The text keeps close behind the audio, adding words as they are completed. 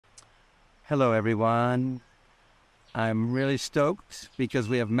Hello, everyone. I'm really stoked because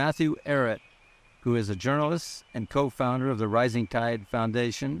we have Matthew Ehret, who is a journalist and co-founder of the Rising Tide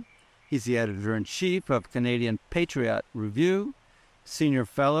Foundation. He's the editor-in-chief of Canadian Patriot Review, senior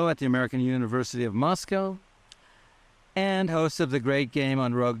fellow at the American University of Moscow, and host of The Great Game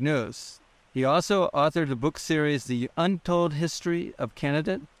on Rogue News. He also authored the book series The Untold History of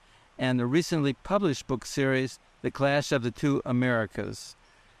Canada and the recently published book series The Clash of the Two Americas.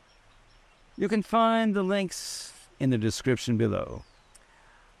 You can find the links in the description below.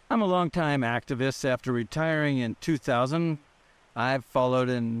 I'm a longtime activist. After retiring in 2000, I've followed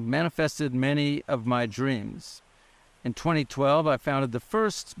and manifested many of my dreams. In 2012, I founded the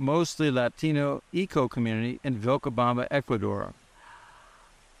first mostly Latino eco-community in Vilcabamba, Ecuador.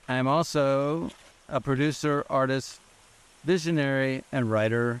 I am also a producer, artist, visionary, and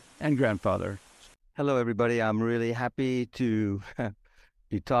writer, and grandfather. Hello, everybody. I'm really happy to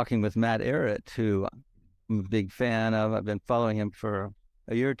be talking with Matt Ehret, who I'm a big fan of. I've been following him for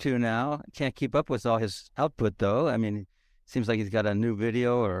a year or two now. I can't keep up with all his output, though. I mean, it seems like he's got a new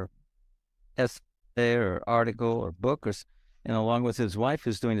video or essay or article or book, and along with his wife,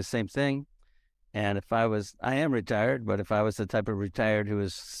 who's doing the same thing. And I am retired, but if I was the type of retired who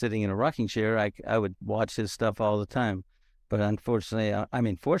was sitting in a rocking chair, I would watch his stuff all the time. But unfortunately,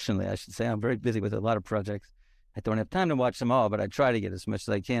 fortunately, I should say, I'm very busy with a lot of projects. I don't have time to watch them all, but I try to get as much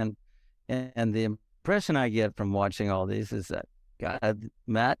as I can. And the impression I get from watching all these is that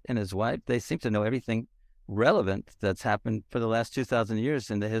Matt and his wife, they seem to know everything relevant that's happened for the last 2,000 years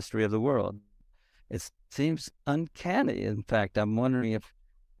in the history of the world. It seems uncanny. In fact, I'm wondering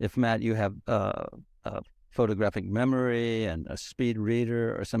if Matt, you have a photographic memory and a speed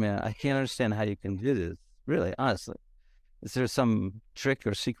reader or something. I can't understand how you can do this, really, honestly. Is there some trick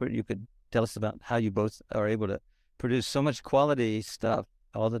or secret you could tell us about how you both are able to produce so much quality stuff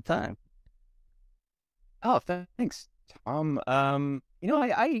all the time? Oh, thanks, Tom. I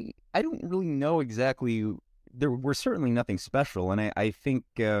don't really know exactly. We're certainly nothing special, and I think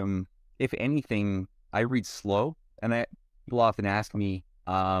if anything, I read slow, and people often ask me,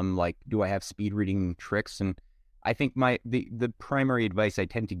 do I have speed reading tricks? And I think the primary advice I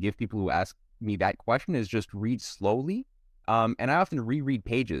tend to give people who ask me that question is just read slowly. And I often reread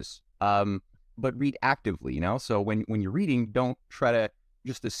pages, but read actively, So when you're reading, don't try to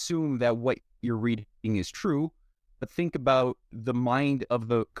just assume that what you're reading is true, but think about the mind of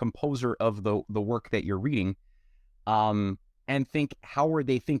the composer of the work that you're reading, and think, how are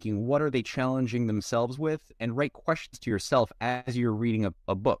they thinking? What are they challenging themselves with? And write questions to yourself as you're reading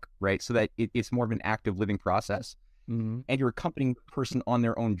a book, right? So that it's more of an active living process. Mm-hmm. And you're accompanying the person on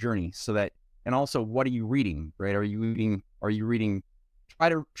their own journey, so that. And also, what are you reading, right? Are you reading,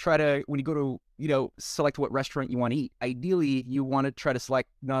 try to, when you go to, select what restaurant you want to eat. Ideally, you want to try to select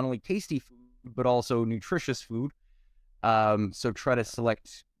not only tasty food, but also nutritious food. So try to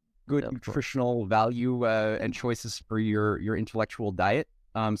select good nutritional value and choices for your intellectual diet.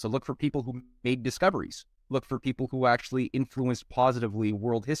 So look for people who made discoveries. Look for people who actually influenced positively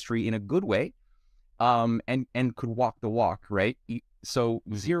world history in a good way, and could walk the walk, right? So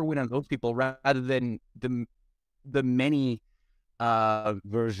zero in on those people rather than the many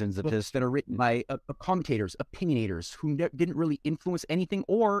versions of history that are written by commentators, opinionators who didn't really influence anything,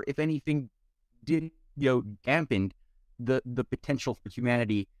 or if anything, did dampened the potential for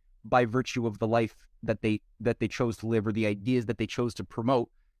humanity by virtue of the life that they chose to live, or the ideas that they chose to promote.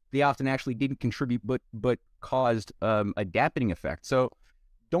 They often actually didn't contribute, but caused a dampening effect. So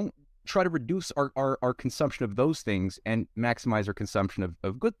don't try to reduce our consumption of those things and maximize our consumption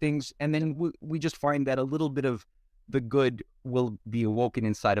of good things. And then we just find that a little bit of the good will be awoken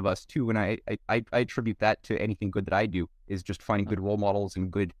inside of us too. And I attribute that to anything good that I do, is just finding good role models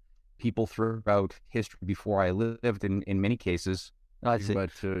and good people throughout history before I lived in many cases. I see. But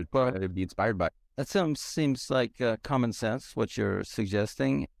to be inspired by. That seems like common sense, what you're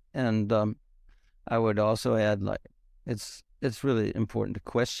suggesting. And I would also add, it's really important to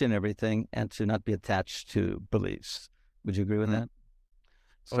question everything and to not be attached to beliefs. Would you agree with that?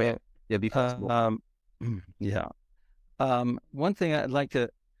 So, oh, yeah. Be possible. Yeah. One thing I'd like to,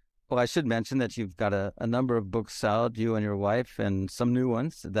 I should mention that you've got a number of books out, you and your wife, and some new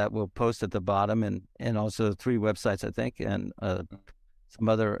ones that we'll post at the bottom, and also 3 websites, I think, and some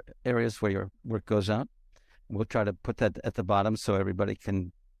other areas where your work goes out. We'll try to put that at the bottom so everybody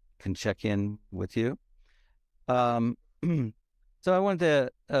can check in with you. So I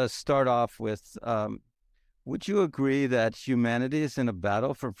wanted to start off with, would you agree that humanity is in a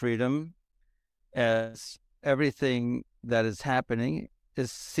battle for freedom, as everything that is happening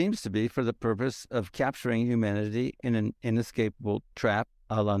seems to be for the purpose of capturing humanity in an inescapable trap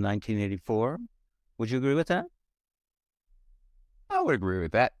a la 1984. Would you agree with that? I would agree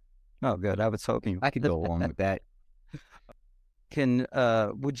with that. Oh, good. I was hoping I could go along with that.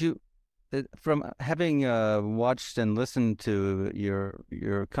 Would you, from having watched and listened to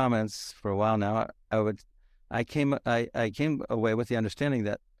your comments for a while now, I came away with the understanding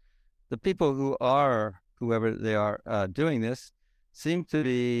that the people who are, whoever they are, doing this seem to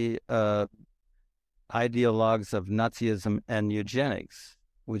be ideologues of Nazism and eugenics.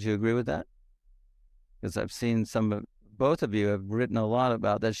 Would you agree with that? Because I've seen both of you have written a lot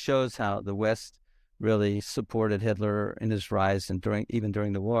about that, shows how the West really supported Hitler in his rise and even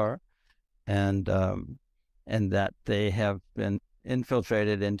during the war, and that they have been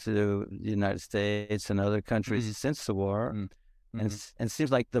infiltrated into the United States and other countries since the war, and it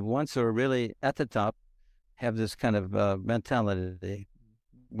seems like the ones who are really at the top have this kind of mentality.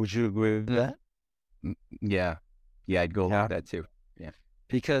 Would you agree with that? Yeah, I'd go with that too. Yeah,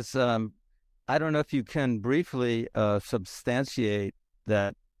 because I don't know if you can briefly substantiate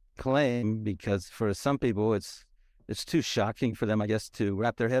that claim, because for some people it's too shocking for them, I guess, to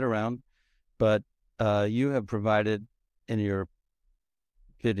wrap their head around. But you have provided in your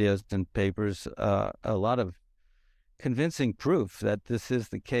videos and papers a lot of convincing proof that this is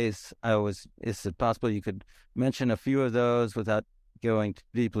the case. Is it possible you could mention a few of those without going too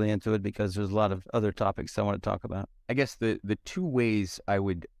deeply into it, because there's a lot of other topics I want to talk about? I guess the two ways I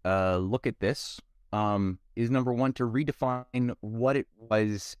would look at this is, number one, to redefine what it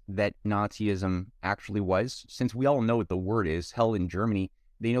was that Nazism actually was. Since we all know what the word is, hell, in Germany,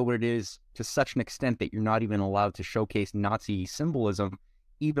 they know what it is to such an extent that you're not even allowed to showcase Nazi symbolism,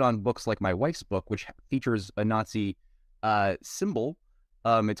 even on books like my wife's book, which features a Nazi symbol.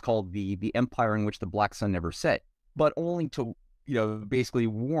 It's called the Empire in Which the Black Sun Never Set, but only to basically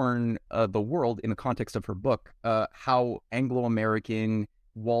warn the world, in the context of her book, how Anglo-American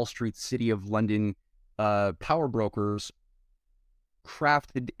Wall Street, City of London power brokers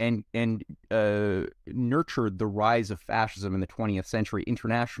crafted and nurtured the rise of fascism in the 20th century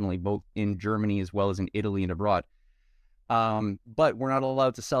internationally, both in Germany as well as in Italy and abroad. But we're not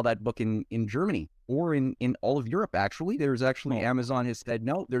allowed to sell that book in Germany or in all of Europe, actually. There's actually, Amazon has said,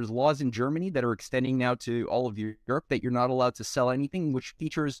 no, there's laws in Germany that are extending now to all of Europe that you're not allowed to sell anything which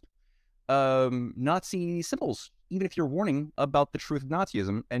features Nazi symbols, even if you're warning about the truth of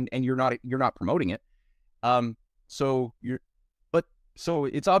Nazism and you're not promoting it. So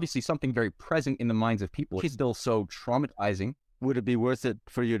it's obviously something very present in the minds of people. It's still so traumatizing. Would it be worth it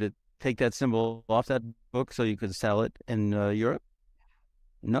for you to take that symbol off that book so you could sell it in Europe?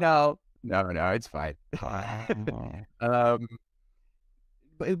 No, it's fine. But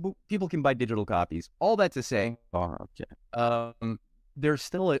people can buy digital copies. All that to say, there's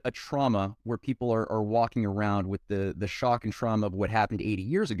still a trauma where people are walking around with the shock and trauma of what happened 80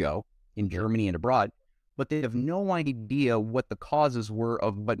 years ago in Germany and abroad, but they have no idea what the causes were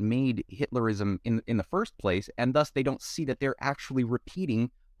of what made Hitlerism in the first place, and thus they don't see that they're actually repeating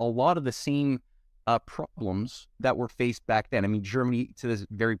a lot of the same problems that were faced back then. I mean, Germany, to this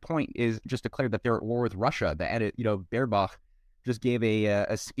very point, is just declared that they're at war with Russia. Baerbock just gave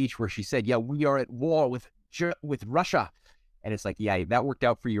a speech where she said, "Yeah, we are at war with Russia," and it's like, yeah, that worked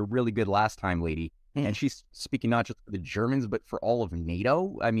out for you really good last time, lady. And she's speaking not just for the Germans, but for all of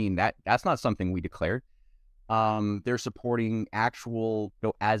NATO. I mean, that's not something we declared. They're supporting actual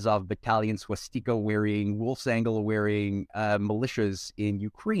Azov battalion, swastika-wearing, Wolfsangel-wearing militias in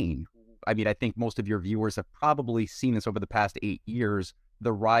Ukraine. I mean, I think most of your viewers have probably seen this over the past 8 years,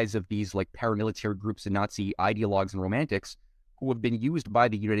 the rise of these like paramilitary groups and Nazi ideologues and romantics who have been used by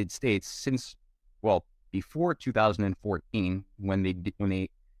the United States since, well, before 2014 when they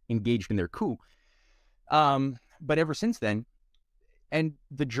engaged in their coup. But ever since then, and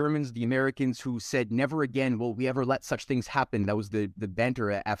the Germans, the Americans who said never again will we ever let such things happen. That was the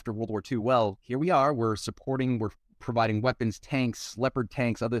banter after World War II. Well, here we are. We're providing weapons, tanks, Leopard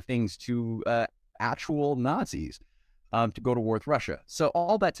tanks, other things to actual Nazis to go to war with Russia. So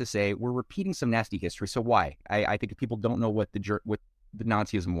all that to say, we're repeating some nasty history. So why? I think if people don't know what the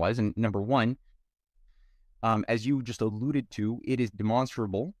Nazism was, and number one, as you just alluded to, it is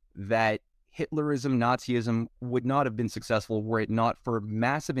demonstrable that Hitlerism, Nazism would not have been successful were it not for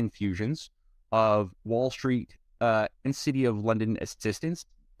massive infusions of Wall Street and City of London assistance.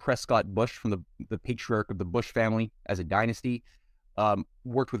 Prescott Bush, from the patriarch of the Bush family as a dynasty,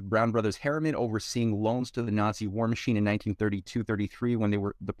 worked with Brown Brothers Harriman, overseeing loans to the Nazi war machine in 1932-33 when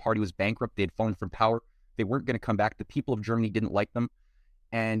the party was bankrupt. They had fallen from power. They weren't going to come back. The people of Germany didn't like them,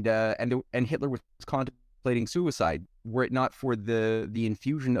 and Hitler was contemplating contemplating suicide. Were it not for the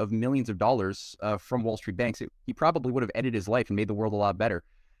infusion of millions of dollars from Wall Street banks, he probably would have ended his life and made the world a lot better.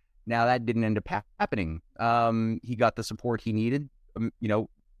 Now, that didn't end up happening. He got the support he needed.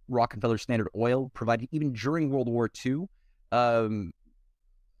 Rockefeller Standard Oil provided, even during World War II,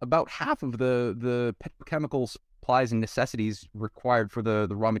 about half of the petrochemical supplies and necessities required for the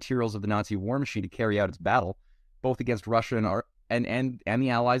raw materials of the Nazi war machine to carry out its battle, both against Russia and the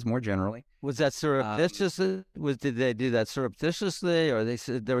Allies more generally. Was that surreptitiously? Did they do that surreptitiously, or they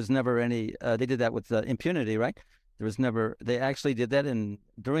said there was never any? They did that with impunity, right? There was never. They actually did that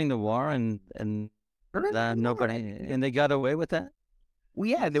during the war, and nobody, and they got away with that. Well,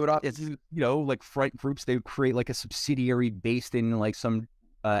 yeah, they would, like front groups. They would create like a subsidiary based in like some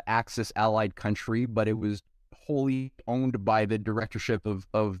Axis allied country, but it was wholly owned by the directorship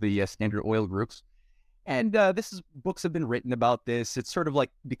of the Standard Oil groups. And books have been written about this. It's sort of like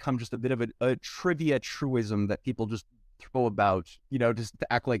become just a bit of a trivia truism that people just throw about, just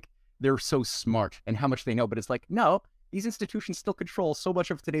to act like they're so smart and how much they know. But it's like, no, these institutions still control so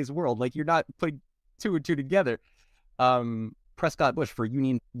much of today's world. Like, you're not putting two and two together. Prescott Bush for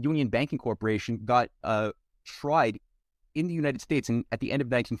Union Banking Corporation got tried in the United States, and at the end of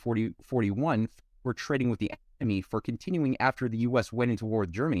 1941, were trading with the enemy for continuing after the U.S. went into war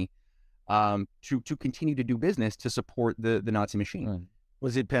with Germany, to continue to do business to support the Nazi machine. Right.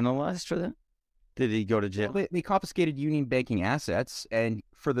 Was he penalized for that? Did he go to jail? Well, they confiscated Union banking assets, and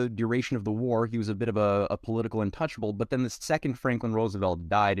for the duration of the war, he was a bit of a political untouchable. But then the second Franklin Roosevelt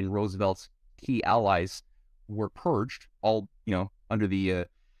died, and Roosevelt's key allies were purged, all under the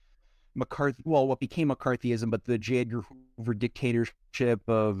what became McCarthyism, but the J. Edgar Hoover dictatorship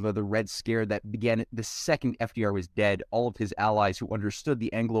of the Red Scare that began the second FDR was dead. All of his allies who understood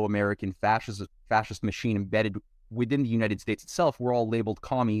the Anglo-American fascist machine embedded within the United States itself were all labeled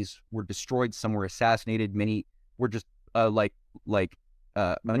commies, were destroyed, some were assassinated, many were just untouchables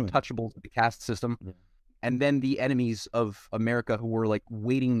of the caste system. Yeah. And then the enemies of America, who were like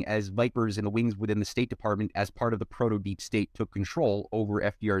waiting as vipers in the wings within the State Department as part of the proto-deep state, took control over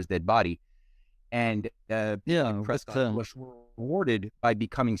FDR's dead body. And Prescott Bush was rewarded by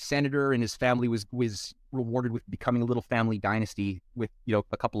becoming senator, and his family was rewarded with becoming a little family dynasty with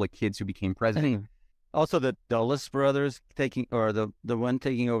a couple of kids who became president. Also, the Dulles brothers the one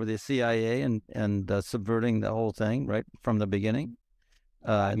taking over the CIA and subverting the whole thing right from the beginning.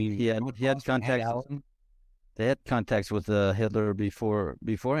 He had contacts. They had contacts with Hitler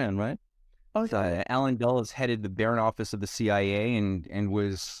beforehand, right? Oh, yeah. Allen Dulles headed the Barron office of the CIA and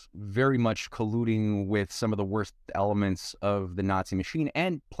was very much colluding with some of the worst elements of the Nazi machine,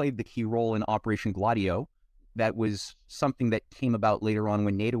 and played the key role in Operation Gladio. That was something that came about later on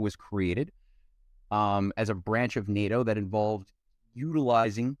when NATO was created, as a branch of NATO that involved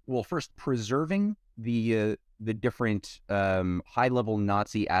preserving the different high-level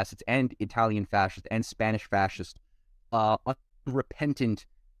Nazi assets and Italian fascist and Spanish fascist unrepentant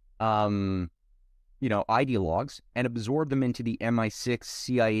ideologues, and absorb them into the MI6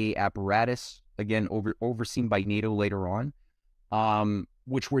 CIA apparatus, again overseen by NATO later on,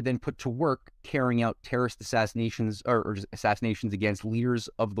 which were then put to work carrying out terrorist assassinations or assassinations against leaders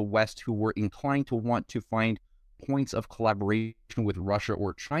of the West who were inclined to want to find points of collaboration with Russia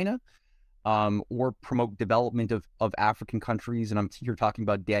or China, or promote development of African countries. And I'm here talking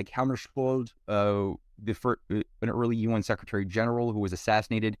about Dag Hammarskjöld, an early UN Secretary General who was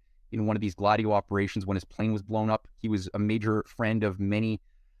assassinated in one of these Gladio operations when his plane was blown up. He was a major friend of many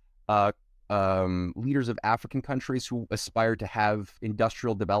leaders of African countries who aspired to have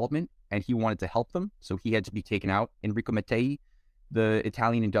industrial development, and he wanted to help them, so he had to be taken out. Enrico Mattei, the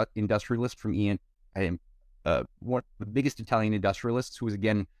Italian industrialist from one of the biggest Italian industrialists, who was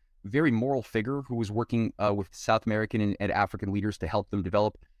again very moral figure, who was working with South American and African leaders to help them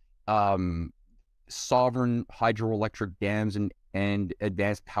develop sovereign hydroelectric dams and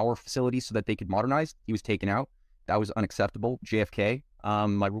advanced power facilities so that they could modernize. He was taken out. That was unacceptable. JFK,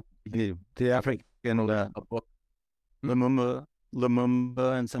 the African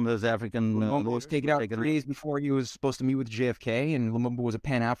Lumumba and some of those African Lumumba was taken out 3 days before he was supposed to meet with JFK, and Lumumba was a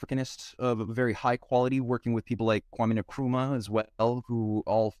Pan-Africanist of a very high quality, working with people like Kwame Nkrumah as well, who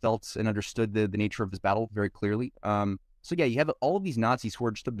all felt and understood the nature of this battle very clearly. So yeah, you have all of these Nazis who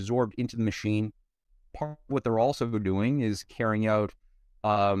are just absorbed into the machine. Part of what they're also doing is carrying out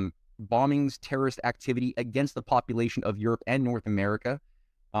bombings, terrorist activity against the population of Europe and North America,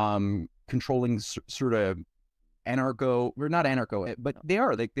 controlling sort of anarcho, or not anarcho, but they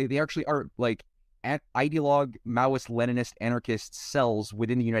actually are like ideologue, Maoist, Leninist, anarchist cells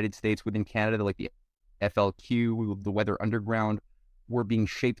within the United States, within Canada, like the FLQ, the Weather Underground, were being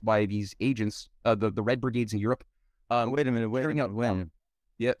shaped by these agents, the Red Brigades in Europe. Wait a minute. When?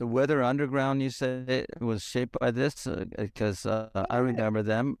 Yeah. The Weather Underground, you said it was shaped by this? Because I remember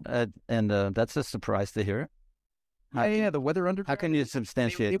them, and that's a surprise to hear. The Weather Underground. How can you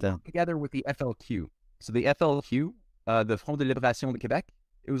substantiate they that? worked together with the FLQ. So the FLQ, the Front de Libération de Québec,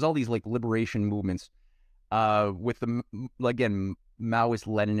 it was all these like liberation movements with the, again, Maoist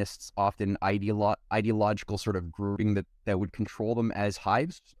Leninists, often ideological sort of grouping that would control them as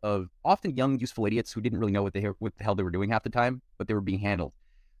hives of often young, useful idiots who didn't really know what the hell they were doing half the time, but they were being handled.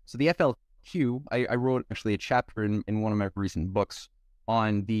 So the FLQ, I wrote actually a chapter in one of my recent books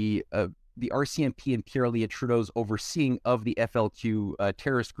on the RCMP and Pierre-Elliott Trudeau's overseeing of the FLQ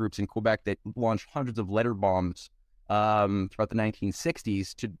terrorist groups in Quebec that launched hundreds of letter bombs throughout the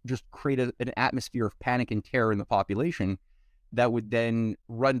 1960s to just create an atmosphere of panic and terror in the population that would then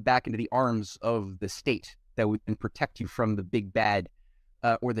run back into the arms of the state that would then protect you from the big bad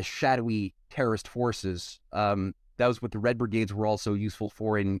or the shadowy terrorist forces. That was what the Red Brigades were also useful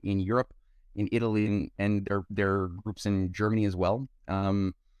for in Europe, in Italy, and their groups in Germany as well.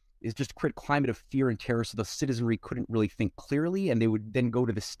 Is just create a climate of fear and terror, so the citizenry couldn't really think clearly, and they would then go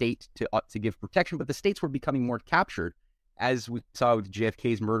to the state to give protection. But the states were becoming more captured, as we saw with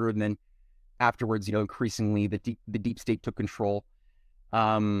JFK's murder, and then afterwards, increasingly the deep state took control.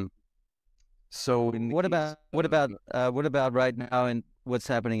 So what about right now and what's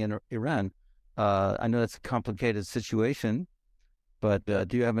happening in Iran? I know that's a complicated situation, but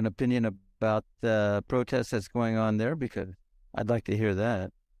do you have an opinion about the protest that's going on there? Because I'd like to hear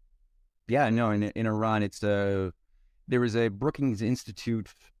that. Yeah, no, in Iran, it's there was a Brookings Institute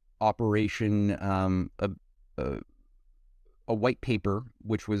operation, a white paper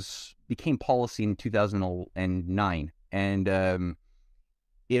which became policy in 2009, and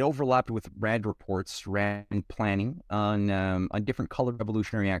it overlapped with RAND reports, RAND planning on different colored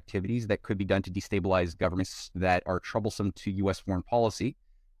revolutionary activities that could be done to destabilize governments that are troublesome to U.S. foreign policy.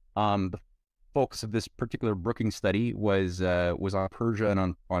 The focus of this particular Brookings study was on Persia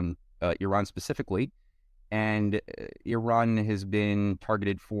and on Iran specifically, and Iran has been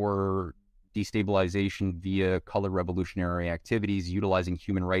targeted for destabilization via colored revolutionary activities, utilizing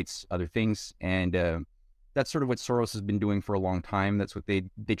human rights, other things, and that's sort of what Soros has been doing for a long time. That's what they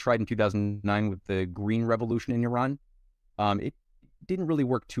tried in 2009 with the Green Revolution in Iran. It didn't really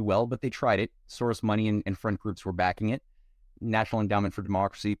work too well, but they tried it. Soros money and friend groups were backing it. National Endowment for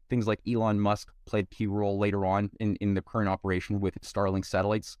Democracy, things like Elon Musk played a key role later on in the current operation with Starlink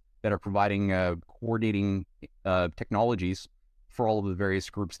satellites that are providing coordinating technologies for all of the various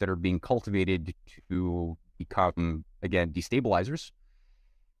groups that are being cultivated to become, again, destabilizers.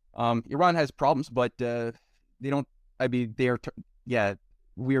 Iran has problems, but they don't. I mean,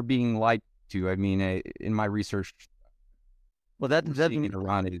 we are being lied to. I mean, in my research, well, that in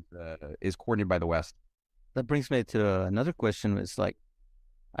Iran is coordinated by the West. That brings me to another question. It's like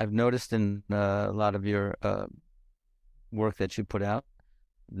I've noticed in a lot of your work that you put out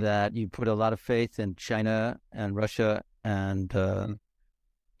that you put a lot of faith in China and Russia and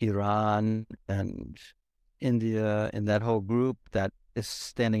Iran and India, in that whole group that is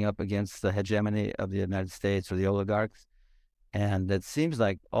standing up against the hegemony of the United States or the oligarchs. And it seems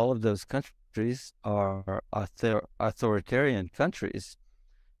like all of those countries are authoritarian countries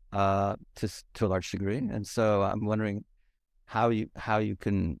to a large degree. And so I'm wondering how you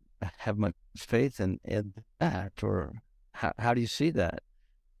can have much faith in that, or how do you see that?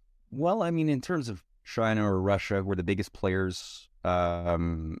 Well, I mean, in terms of China or Russia, we're the biggest players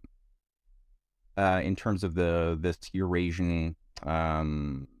in terms of this Eurasian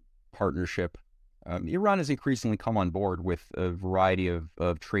partnership. Iran has increasingly come on board with a variety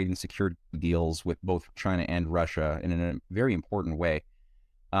of trade and security deals with both China and Russia, and in a very important way.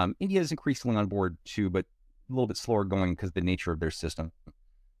 India is increasingly on board too, but a little bit slower going because of the nature of their system.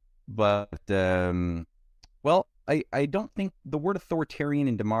 But, well, I don't think the word authoritarian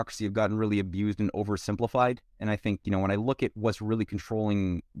and democracy have gotten really abused and oversimplified. And I think, when I look at what's really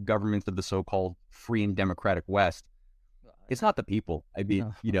controlling governments of the so-called free and democratic West, it's not the people. I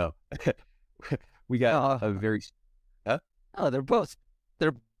mean, we got a very... No, they're both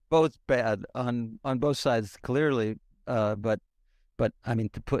bad on both sides, clearly. But I mean,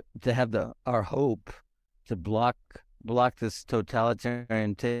 to have our hope to block this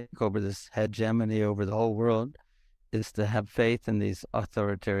totalitarian takeover, this hegemony over the whole world, is to have faith in these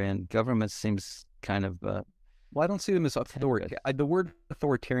authoritarian governments. Seems kind of well, I don't see them as authoritarian. The word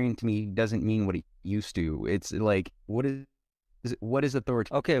authoritarian to me doesn't mean what it used to. It's like, what is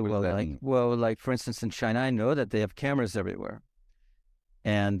authoritarian? Okay, like for instance, in China, I know that they have cameras everywhere,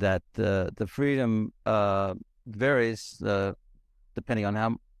 and that the freedom varies depending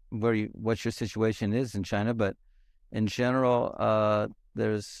on what your situation is in China, but in general,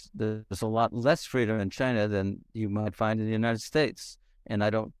 there's a lot less freedom in China than you might find in the United States. And I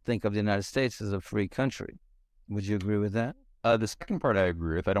don't think of the United States as a free country. Would you agree with that? The second part I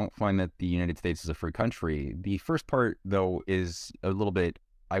agree with. I don't find that the United States is a free country. The first part, though, is a little bit,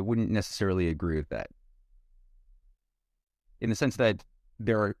 I wouldn't necessarily agree with that. In the sense that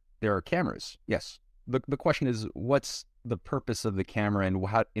there are cameras, yes. The question is, what's the purpose of the camera, and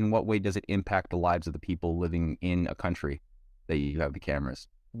in what way does it impact the lives of the people living in a country that you have the cameras?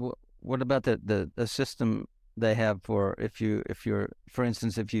 What about the system they have for for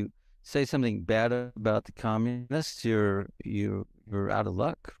instance, if you say something bad about the communists, you're out of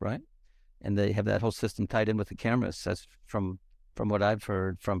luck, right? And they have that whole system tied in with the cameras. That's from what I've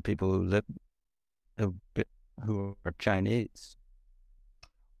heard from people who are Chinese.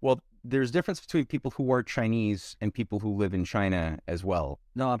 Well, there's difference between people who are Chinese and people who live in China as well.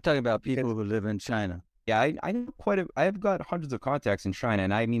 No, I'm talking about people who live in China. Yeah, I know I've got hundreds of contacts in China,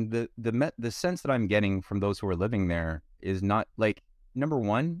 and I mean the sense that I'm getting from those who are living there is not like, number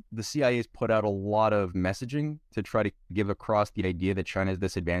one, the CIA's put out a lot of messaging to try to give across the idea that China is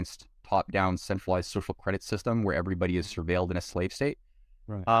this advanced, top-down, centralized social credit system where everybody is surveilled in a slave state.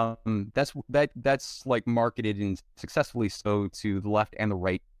 Right. That's like marketed and successfully so to the left and the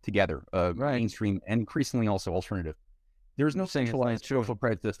right together, right. Mainstream and increasingly also alternative. There's no centralized social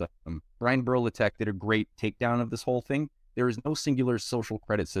credit system. Brian Berlatek did a great takedown of this whole thing. There is no singular social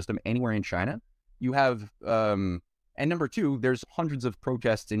credit system anywhere in China. You have, and number two, there's hundreds of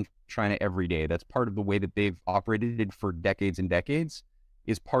protests in China every day. That's part of the way that they've operated for decades and decades.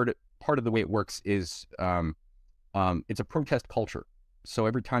 Is part of the way it works is it's a protest culture. So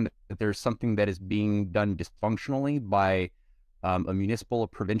every time that there's something that is being done dysfunctionally by a municipal, a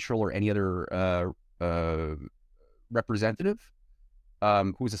provincial, or any other representative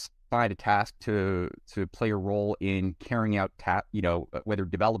who's assigned a task to play a role in carrying out whether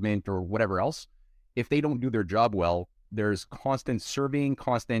development or whatever else, if they don't do their job well, there's constant surveying,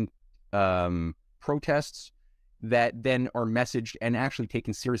 constant protests that then are messaged and actually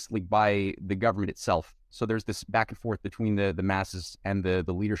taken seriously by the government itself. So there's this back and forth between the masses and the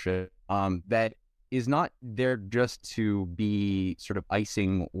leadership that is not there just to be sort of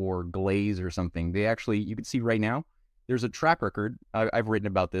icing or glaze or something. They actually, you can see right now, there's a track record. I've written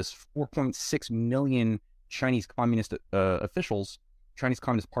about this. 4.6 million Chinese Communist officials, Chinese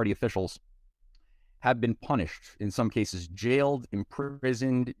Communist Party officials, have been punished, in some cases jailed,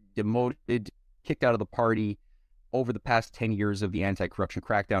 imprisoned, demoted, kicked out of the party over the past 10 years of the anti-corruption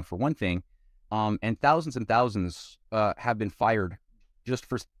crackdown, for one thing. And thousands have been fired just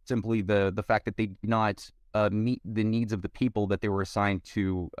for simply the fact that they did not meet the needs of the people that they were assigned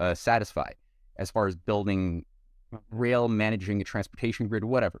to satisfy, as far as building rail, managing a transportation grid,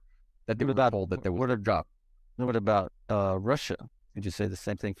 whatever, that they were told that there was their job. What about Russia? Could you say the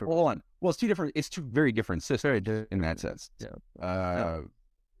same thing for? Hold on. Well, it's two very different systems in that sense. Yeah.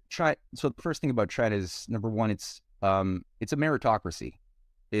 So the first thing about China is, number one, it's a meritocracy.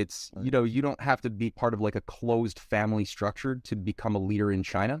 It's, you don't have to be part of like a closed family structure to become a leader in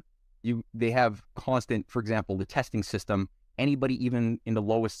China. They have constant, for example, the testing system. Anybody, even in the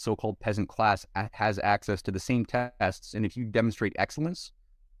lowest so-called peasant class, has access to the same tests. And if you demonstrate excellence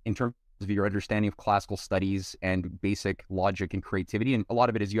in terms of your understanding of classical studies and basic logic and creativity, and a lot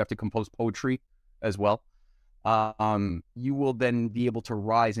of it is you have to compose poetry as well, you will then be able to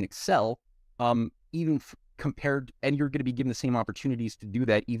rise and excel, even compared, and you're going to be given the same opportunities to do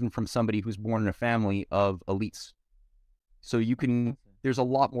that even from somebody who's born in a family of elites. So there's a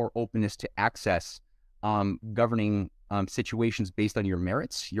lot more openness to access governing situations based on your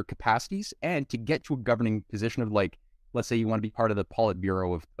merits, your capacities, and to get to a governing position of, like, let's say you want to be part of the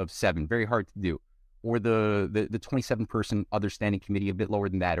Politburo of 7, very hard to do, or the 27-person other standing committee, a bit lower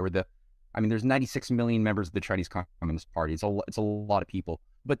than that, or there's 96 million members of the Chinese Communist Party. It's a lot of people.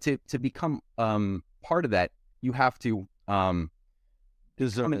 But to become part of that, you have to become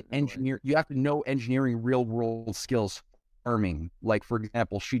an engineer. You have to know engineering, real world skills, farming. Like, for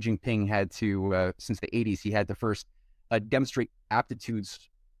example, Xi Jinping had to, since the 80s, he had to first demonstrate aptitudes.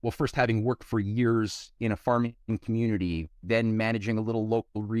 Well, first having worked for years in a farming community, then managing a little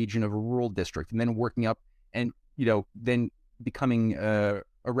local region of a rural district, and then working up and, then becoming a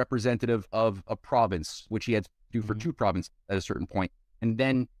representative of a province, which he had to do for 2 provinces at a certain point. And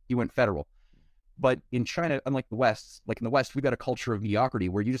then he went federal. But in China, unlike the West, in the West, we've got a culture of mediocrity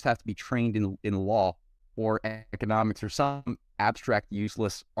where you just have to be trained in law or economics or some abstract,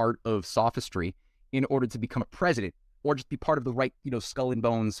 useless art of sophistry in order to become a president, or just be part of the right, skull and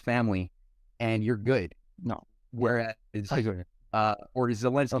bones family, and you're good. No. Whereas or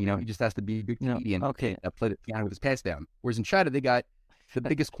Zelensky, he just has to be a good comedian okay. and play the piano with his pants down. Whereas in China, they got the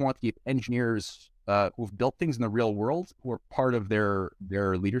biggest quantity of engineers who've built things in the real world who are part of their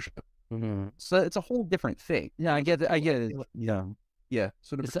leadership. Mm-hmm. So it's a whole different thing. Yeah, I get it. Yeah. Yeah.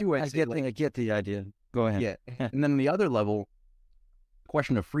 So number two, I get the idea. Go ahead. Yeah. And then the other level, the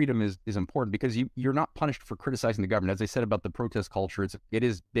question of freedom is important because you're not punished for criticizing the government. As I said about the protest culture, it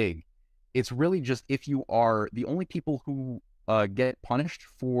is big. It's really just if you are the only people who get punished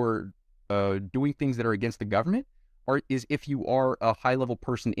for doing things that are against the government, is if you are a high-level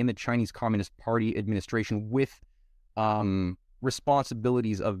person in the Chinese Communist Party administration with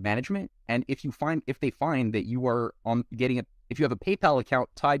responsibilities of management, and if they find that you are if you have a PayPal account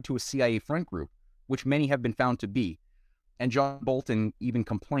tied to a CIA front group, which many have been found to be, and John Bolton even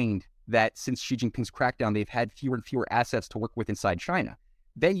complained that since Xi Jinping's crackdown, they've had fewer and fewer assets to work with inside China,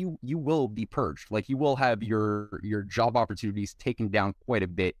 then you will be purged. Like you will have your job opportunities taken down quite a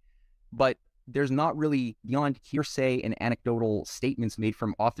bit, but there's not really, beyond hearsay and anecdotal statements made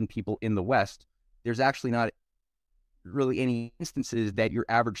from often people in the West, there's actually not really any instances that your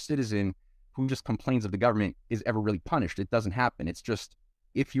average citizen who just complains of the government is ever really punished. It doesn't happen. It's just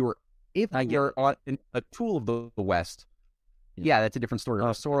if you're a tool of the West, yeah, that's a different story.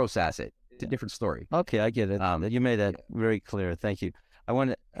 Soros asset, it's a different story. Okay, I get it. You made that very clear. Thank you. I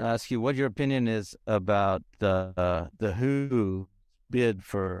want to ask you what your opinion is about the WHO bid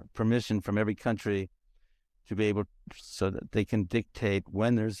for permission from every country to be able so that they can dictate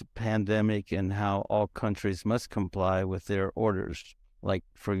when there's a pandemic and how all countries must comply with their orders, like,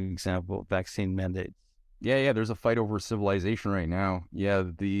 for example, vaccine mandates. Yeah, there's a fight over civilization right now. Yeah,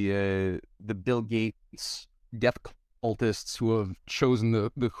 the Bill Gates death cultists who have chosen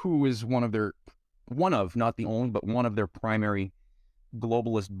the WHO is one of, not the only, but one of their primary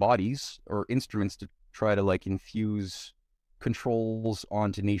globalist bodies or instruments to try to infuse controls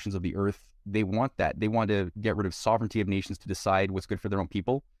onto nations of the earth. They want that. They want to get rid of sovereignty of nations to decide what's good for their own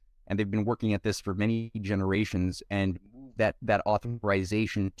people. And they've been working at this for many generations, and that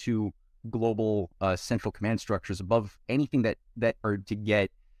authorization to global central command structures above anything that are to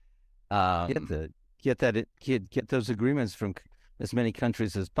get those agreements from as many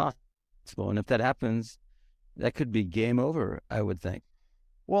countries as possible. And if that happens, that could be game over, I would think.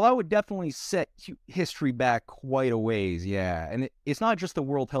 Well, I would definitely set history back quite a ways, yeah. And it's not just the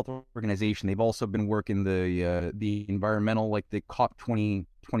World Health Organization. They've also been working the environmental, like the COP 20,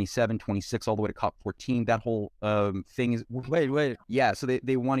 27, 26, all the way to COP 14. That whole thing is... Wait. Yeah, so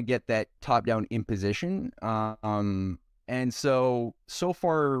they want to get that top-down imposition. And so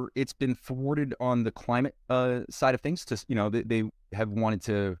far, it's been thwarted on the climate side of things. They have wanted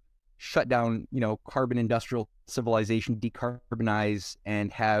to shut down, carbon industrial civilization, decarbonize,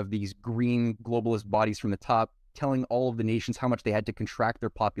 and have these green globalist bodies from the top telling all of the nations how much they had to contract their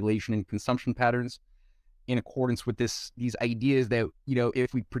population and consumption patterns in accordance with these ideas that,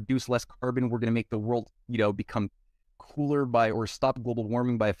 if we produce less carbon, we're going to make the world, become cooler or stop global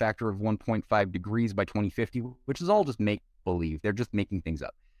warming by a factor of 1.5 degrees by 2050, which is all just make-believe. They're just making things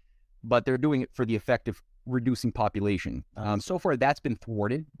up. But they're doing it for the effect of reducing population. So far, that's been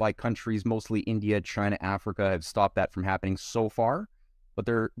thwarted by countries, mostly India, China, Africa, have stopped that from happening so far. But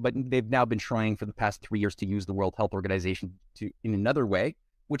they've now been trying for the past 3 years to use the World Health Organization in another way,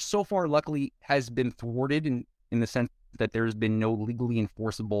 which so far, luckily, has been thwarted in the sense that there's been no legally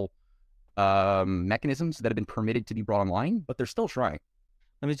enforceable mechanisms that have been permitted to be brought online, but they're still trying.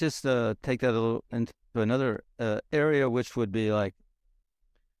 Let me just take that a little into another area, which would be like,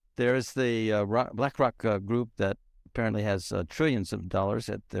 there's the BlackRock group that apparently has trillions of dollars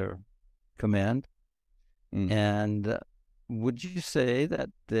at their command. And would you say that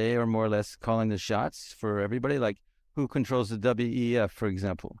they are more or less calling the shots for everybody? Like, who controls the WEF, for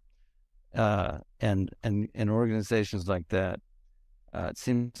example, and organizations like that? It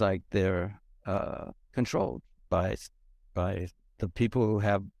seems like they're controlled by the people who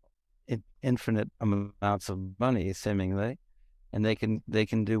have infinite amounts of money, seemingly, and they can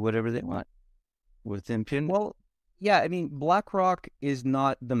do whatever they want with impunity. Well, yeah, I mean, BlackRock is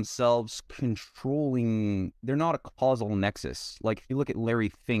not themselves controlling. They're not a causal nexus. Like, if you look at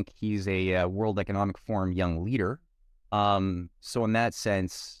Larry Fink, he's a World Economic Forum young leader. So in that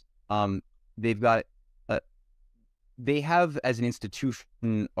sense, they have, as an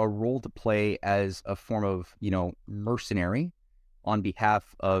institution, a role to play as a form of, mercenary on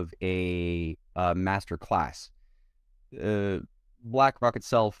behalf of a master class. BlackRock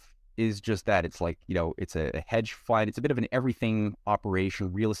itself is just that. It's like, it's a hedge fund. It's a bit of an everything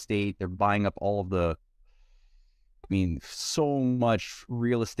operation, real estate. They're buying up all of the mean, so much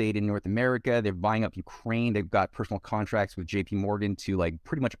real estate in North America. They're buying up Ukraine. They've got personal contracts with JP Morgan to like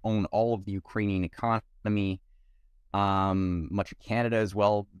pretty much own all of the Ukrainian economy. Much of Canada as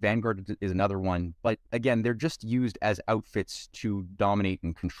well. Vanguard is another one. But again, they're just used as outfits to dominate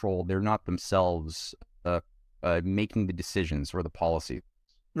and control. They're not themselves making the decisions or the policy.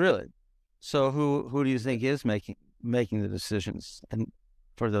 Really? So who do you think is making the decisions and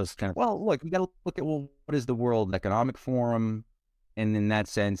for those kind of? Well, look, we got to look at, well, what is the World Economic Forum? And in that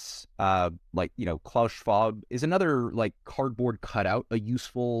sense, Klaus Schwab is another like cardboard cutout, a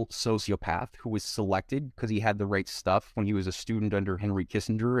useful sociopath who was selected because he had the right stuff when he was a student under Henry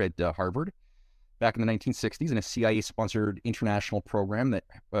Kissinger at Harvard back in the 1960s in a CIA-sponsored international program that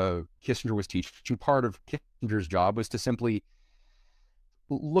Kissinger was teaching. Part of Kissinger's job was to simply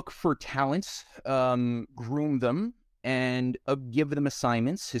look for talents, groom them, and give them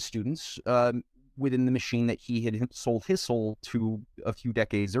assignments, his students, within the machine that he had sold his soul to a few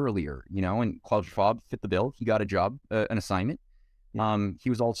decades earlier, and Klaus Schwab fit the bill. He got a job, an assignment. He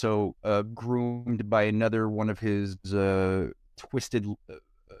was also groomed by another one of his twisted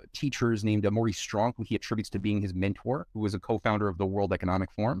teachers named Maurice Strong, who he attributes to being his mentor, who was a co-founder of the World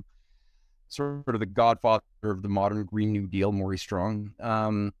Economic Forum, sort of the godfather of the modern Green New Deal, Maurice Strong,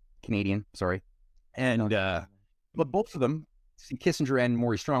 Canadian, sorry. And, but both of them, Kissinger and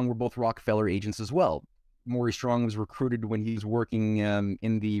Maurice Strong, were both Rockefeller agents as well. Maurice Strong was recruited when he was working in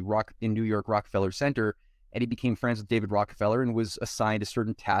New York Rockefeller Center, and he became friends with David Rockefeller and was assigned a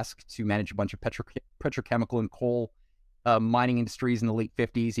certain task to manage a bunch of petrochemical and coal mining industries in the late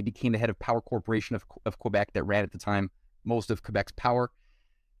 50s. He became the head of Power Corporation of Quebec that ran at the time most of Quebec's power.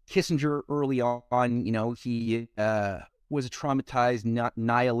 Kissinger, early on, he was a traumatized,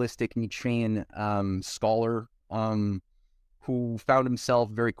 nihilistic Nietzschean scholar who found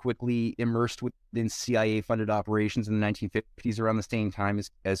himself very quickly immersed within CIA-funded operations in the 1950s around the same time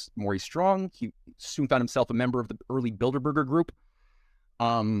as Maurice Strong. He soon found himself a member of the early Bilderberger group.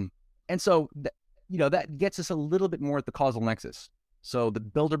 And so, that gets us a little bit more at the causal nexus. So the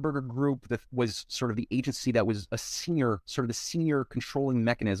Bilderberger group was sort of the agency that was the senior controlling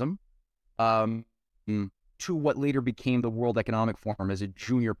mechanism to what later became the World Economic Forum as a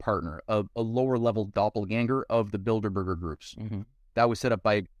junior partner, of a lower level doppelganger of the Bilderberger groups. Mm-hmm. That was set up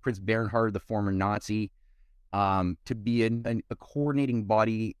by Prince Bernhard, the former Nazi, to be a coordinating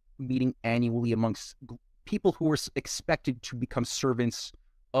body meeting annually amongst people who were expected to become servants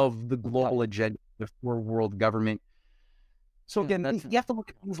of the global agenda for world government. So again, you have to look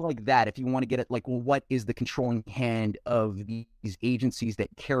at things like that if you want to get at what is the controlling hand of these agencies that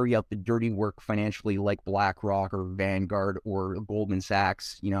carry out the dirty work financially, like BlackRock or Vanguard or Goldman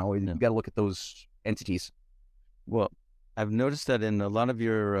Sachs. You got to look at those entities. Well, I've noticed that in a lot of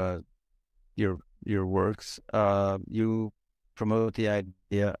your works, you promote the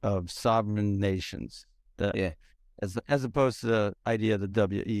idea of sovereign nations, as opposed to the idea of the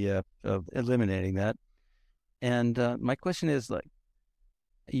WEF, of eliminating that. And my question is,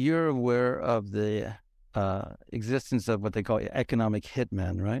 you're aware of the existence of what they call economic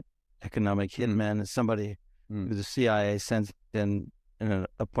hitman, right? Economic hitman is somebody who the CIA sends in an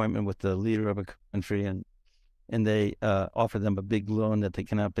appointment with the leader of a country, and they offer them a big loan that they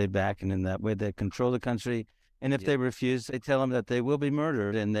cannot pay back, and in that way they control the country. And if they refuse, they tell them that they will be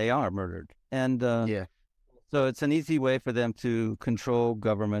murdered, and they are murdered. And so it's an easy way for them to control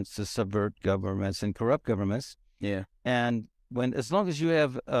governments, to subvert governments and corrupt governments. Yeah. And as long as you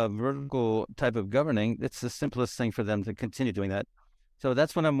have a vertical type of governing, it's the simplest thing for them to continue doing that. So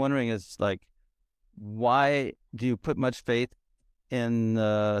that's what I'm wondering is, why do you put much faith in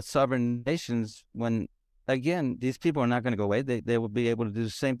sovereign nations when, again, these people are not going to go away. They will be able to do the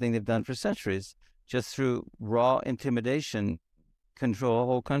same thing they've done for centuries, just through raw intimidation, control a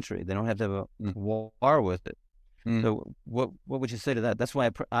whole country. They don't have to have a war with it. So what would you say to that? That's why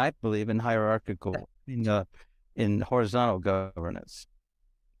I believe in hierarchical, in horizontal governance.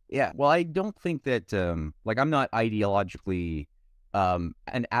 Yeah, well, I don't think that, I'm not ideologically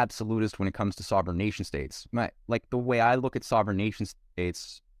an absolutist when it comes to sovereign nation states. The way I look at sovereign nation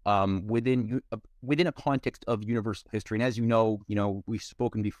states within a context of universal history, and as you know, we've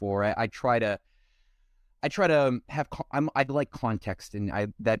spoken before. I try to have. I like context,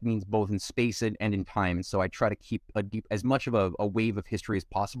 and that means both in space and in time. And so I try to keep as much of a wave of history as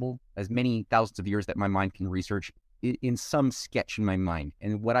possible, as many thousands of years that my mind can research in some sketch in my mind.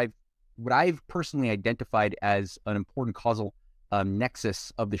 And what I've personally identified as an important causal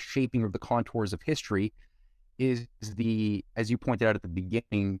nexus of the shaping of the contours of history is as you pointed out at the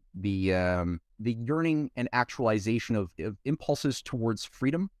beginning, the yearning and actualization of impulses towards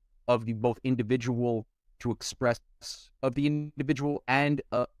freedom of the both individual to express of the individual and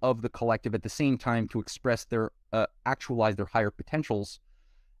of the collective at the same time to express their actualize their higher potentials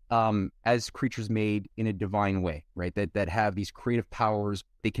as creatures made in a divine way, right? That have these creative powers.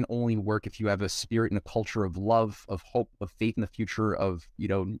 They can only work if you have a spirit and a culture of love, of hope, of faith in the future, of, you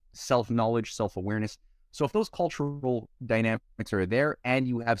know, self-knowledge, self-awareness. So if those cultural dynamics are there and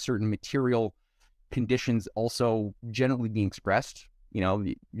you have certain material conditions also generally being expressed, you know,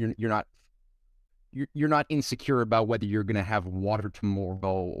 you're not insecure about whether you're going to have water tomorrow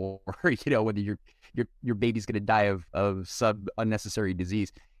or you know, whether your baby's going to die of some unnecessary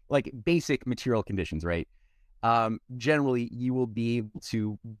disease, like basic material conditions, right? Generally you will be able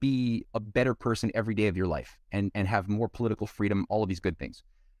to be a better person every day of your life and have more political freedom, all of these good things.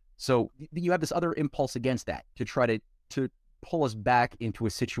 So you have this other impulse against that to try to pull us back into a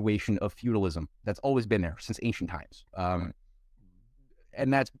situation of feudalism that's always been there since ancient times.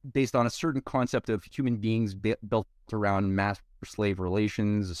 And that's based on a certain concept of human beings built around master-slave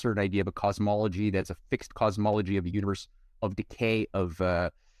relations, a certain idea of a cosmology that's a fixed cosmology of a universe of decay, of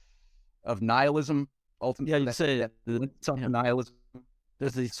nihilism. Ultimately, Yeah, you'd say nihilism.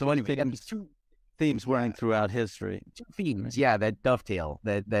 There's these So anyway, and these two themes running throughout history. Two themes, yeah, that dovetail,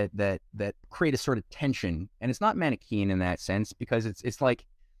 that create a sort of tension, and it's not Manichaean in that sense because it's like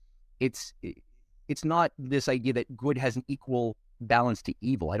it's not this idea that good has an equal balance to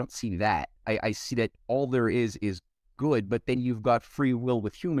evil. I don't see that. I see that all there is good, but then you've got free will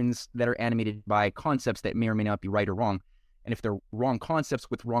with humans that are animated by concepts that may or may not be right or wrong. And if they're wrong concepts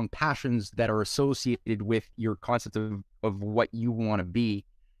with wrong passions that are associated with your concept of what you want to be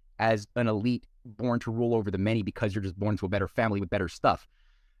as an elite born to rule over the many because you're just born to a better family with better stuff,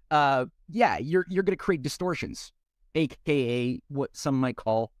 yeah, you're going to create distortions, aka what some might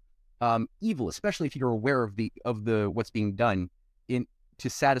call evil, especially if you're aware of the what's being done to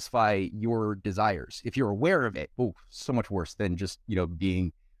satisfy your desires. If you're aware of it, so much worse than just, you know,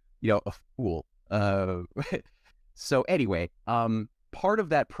 being, you know, a fool. So anyway, part of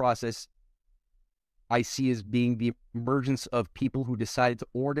that process I see as being the emergence of people who decided to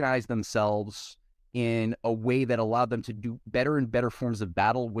organize themselves in a way that allowed them to do better and better forms of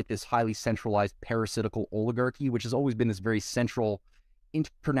battle with this highly centralized parasitical oligarchy, which has always been this very central,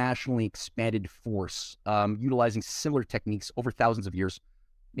 internationally expanded force, utilizing similar techniques over thousands of years,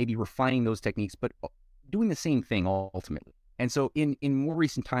 maybe refining those techniques, but doing the same thing ultimately. And so in more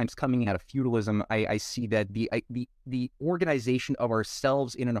recent times, coming out of feudalism, I see that the organization of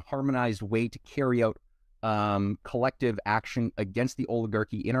ourselves in a harmonized way to carry out collective action against the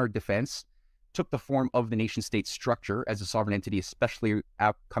oligarchy in our defense took the form of the nation state structure as a sovereign entity, especially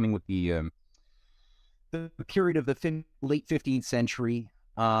coming with the period of the late 15th century,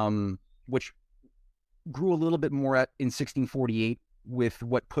 which grew a little bit more in 1648 with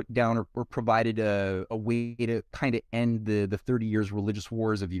what put down or provided a way to kind of end the 30 years religious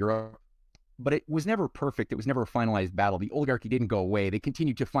wars of Europe. But it was never perfect. It was never a finalized battle. The oligarchy didn't go away. They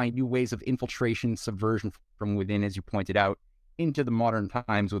continued to find new ways of infiltration, subversion from within, as you pointed out, into the modern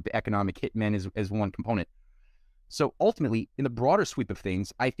times with the economic hitmen as one component. So ultimately, in the broader sweep of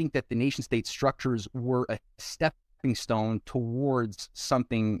things, I think that the nation-state structures were a stepping stone towards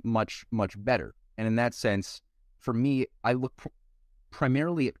something much, much better. And in that sense, for me, I look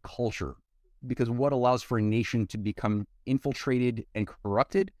primarily at culture, because what allows for a nation to become infiltrated and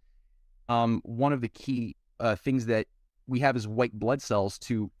corrupted, one of the key things that we have as white blood cells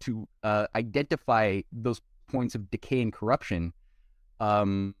to identify those points of decay and corruption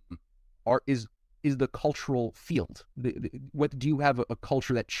is the cultural field. What do you have a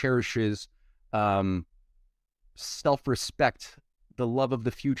culture that cherishes self-respect, the love of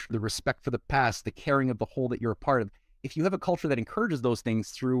the future, the respect for the past, the caring of the whole that you're a part of? If you have a culture that encourages those things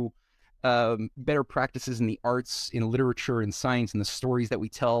through better practices in the arts, in literature, in science, and the stories that we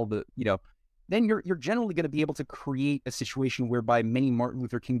tell, then you're generally going to be able to create a situation whereby many Martin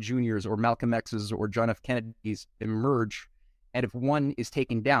Luther King Jr.'s or Malcolm X's or John F. Kennedy's emerge, and if one is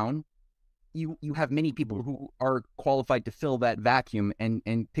taken down, you have many people who are qualified to fill that vacuum and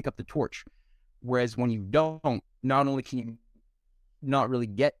pick up the torch. Whereas when you don't, not only can you not really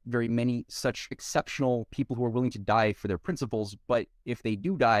get very many such exceptional people who are willing to die for their principles, but if they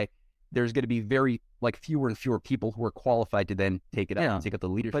do die, there's going to be fewer and fewer people who are qualified to then take it up and take up the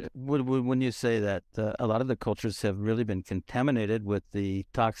leadership. But when you say that, a lot of the cultures have really been contaminated with the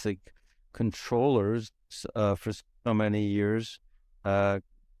toxic controllers for so many years,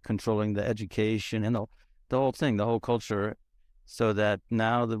 controlling the education and the whole thing, the whole culture, so that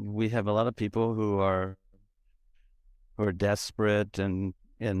now we have a lot of people who are desperate and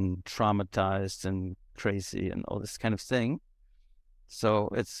traumatized and crazy and all this kind of thing. So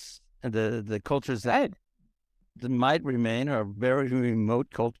it's the culture's that might remain are very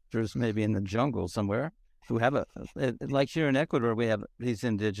remote cultures, maybe in the jungle somewhere, who have like here in Ecuador, we have these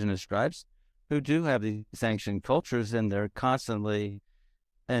indigenous tribes who do have these ancient cultures, and they're constantly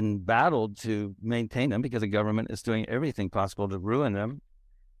embattled to maintain them because the government is doing everything possible to ruin them.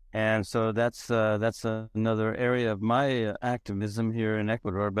 And so that's another area of my activism here in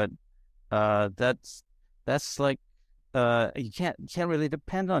Ecuador. But that's like you can't really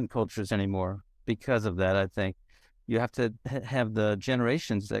depend on cultures anymore because of that. I think you have to have the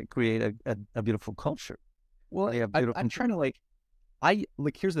generations that create a beautiful culture. Well, They have beautiful. I'm trying to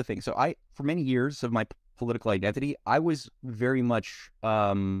here's the thing. So for many years of my political identity, I was very much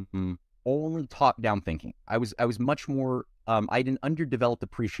only top down thinking. I was much more I had an underdeveloped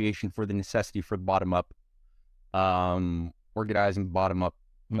appreciation for the necessity for bottom up organizing, bottom up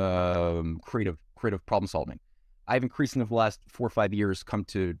creative problem solving. I've increasingly, the last 4 or 5 years, come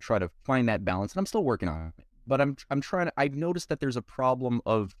to try to find that balance, and I'm still working on it. But I'm trying to. I've noticed that there's a problem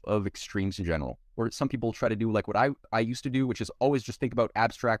of extremes in general, where some people try to do like what I used to do, which is always just think about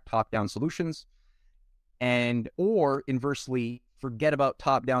abstract top down solutions, or inversely forget about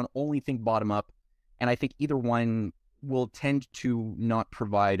top down, only think bottom up. And I think either one will tend to not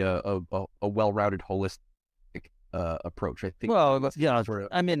provide a well rounded holistic approach. I think. Well, yeah.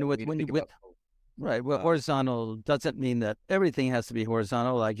 I mean, right. Well, Uh, horizontal doesn't mean that everything has to be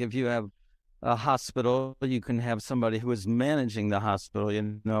horizontal. Like if you have a hospital, you can have somebody who is managing the hospital,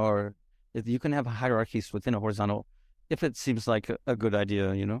 or if you can have hierarchies within a horizontal, if it seems like a good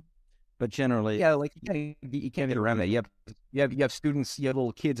idea. But generally, Yeah, like you can't get around that. You have students, you have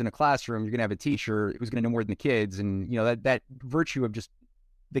little kids in a classroom. You're gonna have a teacher who's gonna know more than the kids, and that virtue of just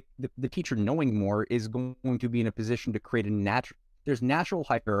the teacher knowing more is going to be in a position to create There's natural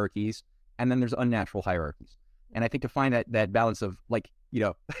hierarchies, and then there's unnatural hierarchies. And I think to find that balance of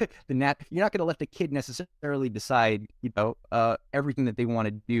you're not going to let the kid necessarily decide everything that they want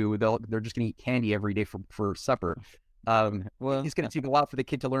to do. They're just going to eat candy every day for supper. well, It's going to take a while for the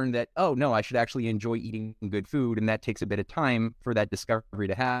kid to learn that, oh no, I should actually enjoy eating good food, and that takes a bit of time for that discovery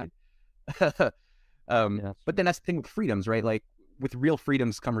to happen. yeah, But then that's the thing with freedoms, right? Like with real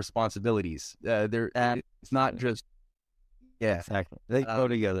freedoms come responsibilities. It's not just exactly. They go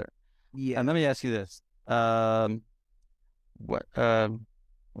together. yeah. And let me ask you this: what? Where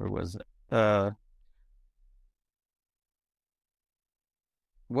was it?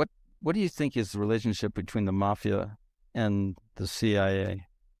 What? What do you think is the relationship between the mafia and the CIA?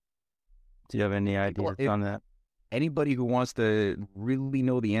 Do you have any ideas on that? Anybody who wants to really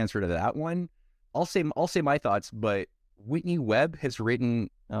know the answer to that one, I'll say my thoughts. But Whitney Webb has written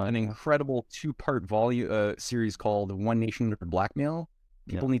an incredible 2-part volume series called "One Nation Under Blackmail."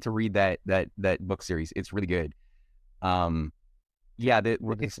 People need to read that book series. It's really good.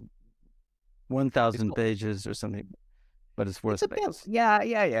 It's 1,000 pages or something, but it's worth it. Yeah.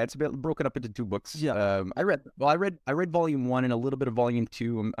 It's a bit broken up into 2 books. Yeah. I read volume 1 and a little bit of volume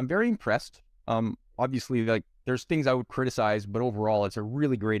 2. I'm very impressed. Obviously, like there's things I would criticize, but overall, it's a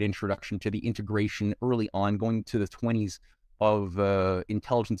really great introduction to the integration early on, going to the 20s of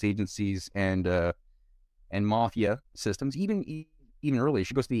intelligence agencies and mafia systems, even earlier.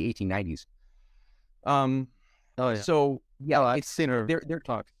 She goes to the 1890s. Oh yeah. So yeah, I've seen her. They're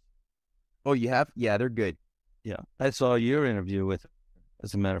talk. Oh, you have? Yeah, they're good. Yeah, I saw your interview with her,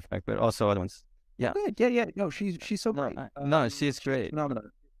 as a matter of fact, but also other ones. Yeah, good. Yeah. No, she's so great. No, she's great. Phenomenal.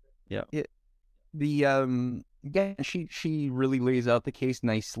 Yeah. She really lays out the case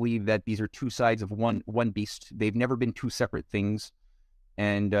nicely that these are 2 sides of one beast. They've never been 2 separate things,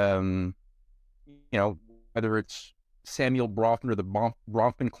 and whether it's Samuel Bronfman or the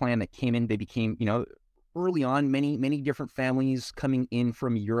Bronfman clan that came in, they became early on many different families coming in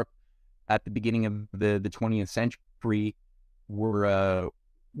from Europe at the beginning of the 20th century were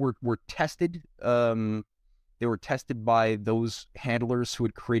tested. They were tested by those handlers who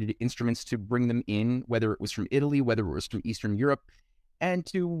had created instruments to bring them in, whether it was from Italy, whether it was from Eastern Europe, and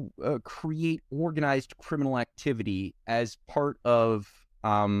to create organized criminal activity as part of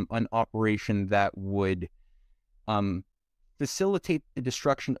an operation that would facilitate the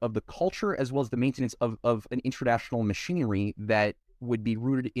destruction of the culture as well as the maintenance of an international machinery that would be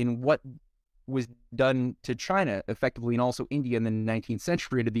rooted in what was done to China effectively and also India in the 19th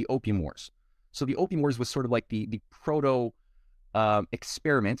century, to the Opium Wars. So the Opium Wars was sort of like the proto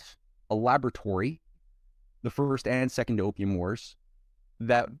experiment, a laboratory, the first and second Opium Wars,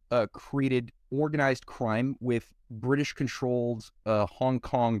 that created organized crime with British-controlled Hong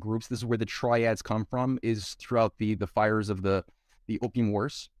Kong groups. This is where the triads come from, is throughout the fires of the Opium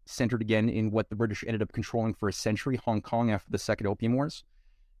Wars, centered again in what the British ended up controlling for a century, Hong Kong, after the Second Opium Wars,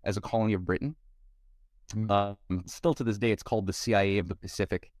 as a colony of Britain. Still to this day, it's called the CIA of the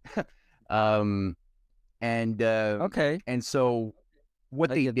Pacific. um, Okay. and so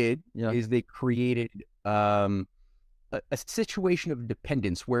what they did is they created a situation of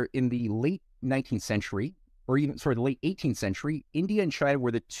dependence where in the late 19th century, or even, sorry, the late 18th century, India and China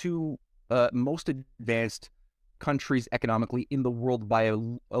were the two most advanced countries economically in the world by a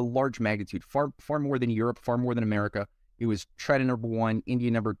large magnitude, far more than Europe, far more than America. It was China number one,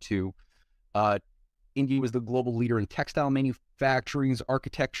 India number two. India was the global leader in textile manufacturing,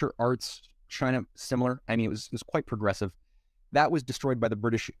 architecture, arts. China, similar. I mean, it was quite progressive. That was destroyed by the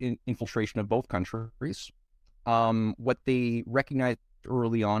British infiltration of both countries. What they recognized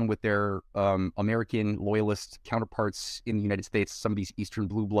early on with their American loyalist counterparts in the United States, some of these Eastern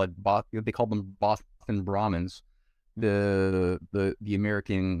blue blood, they called them Boston Brahmins, the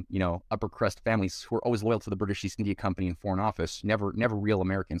American, upper crust families who were always loyal to the British East India Company and Foreign Office, never real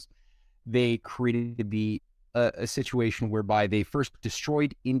Americans. They created a situation whereby they first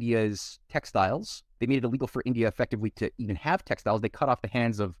destroyed India's textiles. They made it illegal for India effectively to even have textiles. They cut off the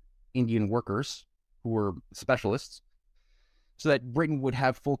hands of Indian workers who were specialists so that Britain would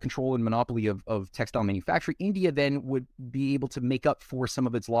have full control and monopoly of textile manufacturing. India then would be able to make up for some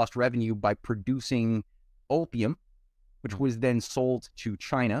of its lost revenue by producing opium, which was then sold to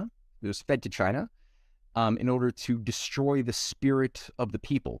China. It was fed to China in order to destroy the spirit of the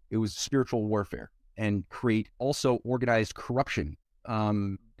people. It was spiritual warfare and create also organized corruption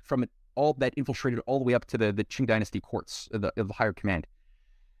from it, all that infiltrated all the way up to the Qing dynasty courts of the higher command.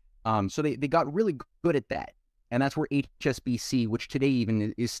 So they got really good at that. And that's where HSBC, which today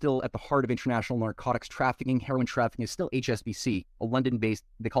even is still at the heart of international narcotics trafficking, heroin trafficking, is still HSBC, a London-based,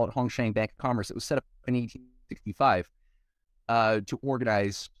 they call it Hongshang Bank of Commerce. It was set up in 1865 to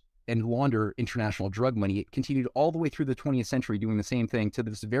organize and launder international drug money. It continued all the way through the 20th century doing the same thing to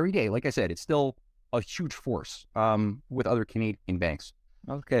this very day. Like I said, it's still a huge force with other Canadian banks.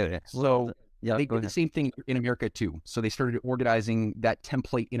 Okay. So they did the same thing in America too. So they started organizing that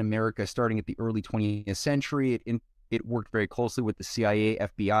template in America starting at the early 20th century. It worked very closely with the CIA,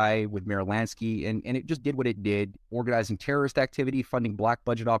 FBI, with Meyer Lansky, and it just did what it did, organizing terrorist activity, funding black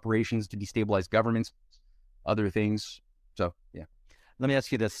budget operations to destabilize governments, other things. So, yeah. Let me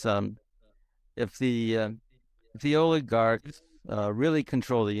ask you this. If the oligarchs really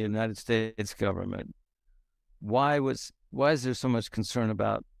control the United States government, why was there so much concern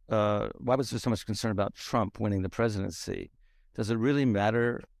about Trump winning the presidency? Does it really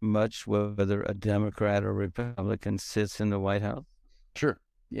matter much whether a Democrat or Republican sits in the White House? Sure.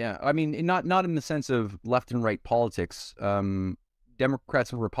 Yeah. I mean, not in the sense of left and right politics.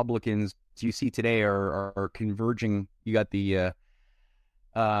 Democrats and Republicans you see today are converging. You got the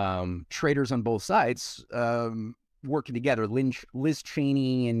traitors on both sides working together. Liz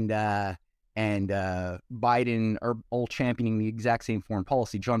Cheney and Biden are all championing the exact same foreign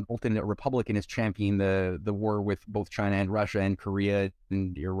policy. John Bolton, a Republican, is championing the war with both China and Russia and Korea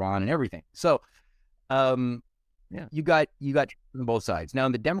and Iran and everything. So, you got on both sides. Now,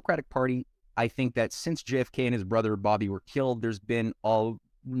 in the Democratic Party, I think that since JFK and his brother Bobby were killed, there's been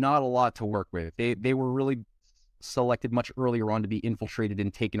not a lot to work with. They were really selected much earlier on to be infiltrated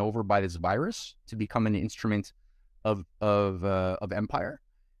and taken over by this virus to become an instrument of empire.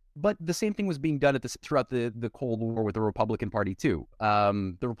 But the same thing was being done throughout the Cold War with the Republican Party too.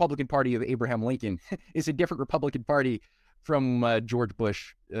 The Republican Party of Abraham Lincoln is a different Republican Party from George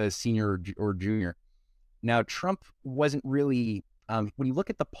Bush Sr. or Jr. Now, Trump wasn't really, when you look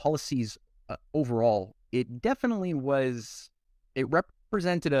at the policies overall, it definitely it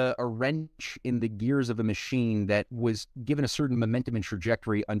represented a wrench in the gears of a machine that was given a certain momentum and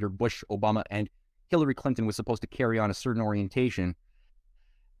trajectory under Bush, Obama, and Hillary Clinton was supposed to carry on a certain orientation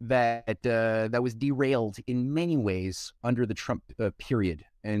that was derailed in many ways under the Trump period.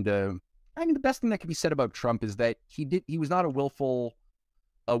 And I mean, the best thing that can be said about Trump is that he was not a willful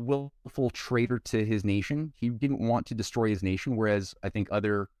traitor to his nation. He didn't want to destroy his nation, whereas I think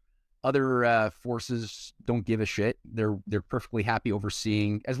other forces don't give a shit. They're perfectly happy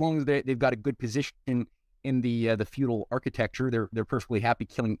overseeing, as long as they've got a good position in the feudal architecture. They're perfectly happy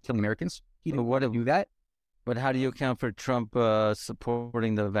killing Americans. He didn't want to do that. But how do you account for Trump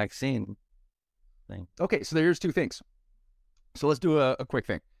supporting the vaccine thing? Okay, so there's two things. So let's do a quick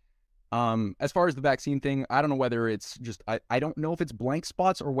thing. As far as the vaccine thing, I don't know whether it's just I don't know if it's blank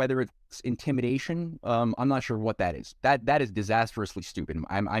spots or whether it's intimidation. I'm not sure what that is. That is disastrously stupid.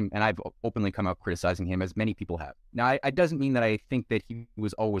 And I've openly come out criticizing him, as many people have. Now, it doesn't mean that I think that he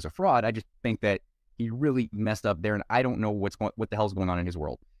was always a fraud. I just think that he really messed up there, and I don't know what the hell's going on in his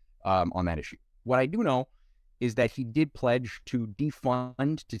world on that issue. What I do know is that he did pledge to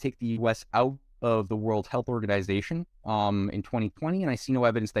defund, to take the U.S. out of the World Health Organization in 2020, and I see no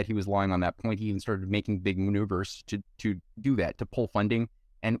evidence that he was lying on that point. He even started making big maneuvers to do that, to pull funding,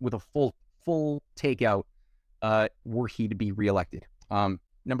 and with a full takeout were he to be reelected.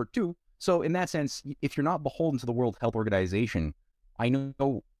 Number two, so in that sense, if you're not beholden to the World Health Organization, I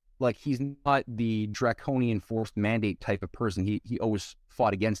know, like, he's not the draconian forced mandate type of person. He always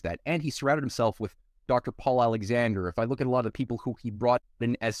fought against that. And he surrounded himself with Dr. Paul Alexander. If I look at a lot of the people who he brought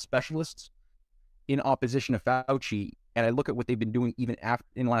in as specialists in opposition to Fauci, and I look at what they've been doing even after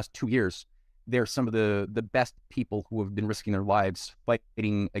in the last 2 years, they're some of the best people who have been risking their lives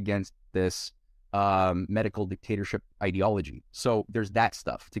fighting against this medical dictatorship ideology. So there's that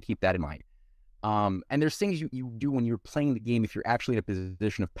stuff to keep that in mind. And there's things you do when you're playing the game, if you're actually in a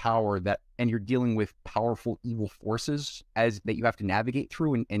position of power, and you're dealing with powerful evil forces that you have to navigate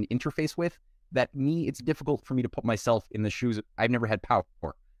through and interface with, it's difficult for me to put myself in the shoes. I've never had power.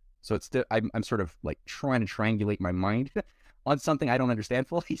 So I'm sort of like trying to triangulate my mind on something I don't understand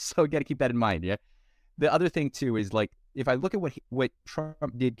fully. So you got to keep that in mind. Yeah. The other thing too is, like, if I look at what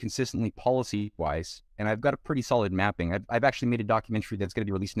Trump did consistently policy wise, and I've got a pretty solid mapping. I've actually made a documentary that's going to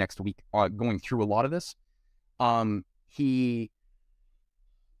be released next week going through a lot of this. He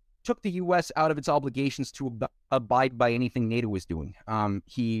took the U.S. out of its obligations to abide by anything NATO was doing.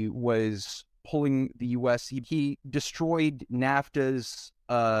 He was pulling the U.S. He destroyed NAFTA's.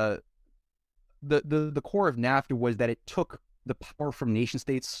 The core of NAFTA was that it took the power from nation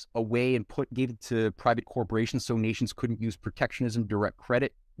states away and gave it to private corporations, so nations couldn't use protectionism, direct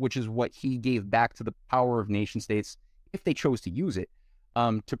credit, which is what he gave back to the power of nation states if they chose to use it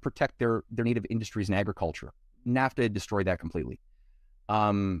to protect their native industries and agriculture. NAFTA destroyed that completely.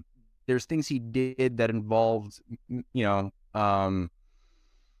 There's things he did that involved,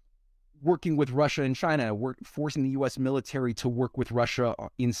 working with Russia and China, forcing the U.S. military to work with Russia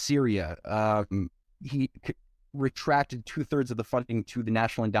in Syria. He retracted 2/3 of the funding to the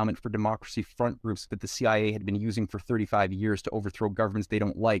National Endowment for Democracy front groups that the CIA had been using for 35 years to overthrow governments they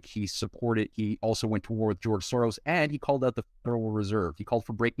don't like. He also went to war with George Soros, and he called out the Federal Reserve. He called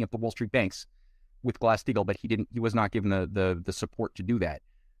for breaking up the Wall Street banks with Glass-Steagall, but he was not given the support to do that.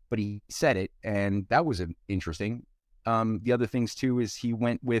 But he said it, and that was interesting. The other things too is he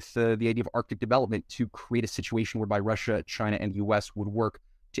went with the idea of Arctic development to create a situation whereby Russia, China, and the U.S. would work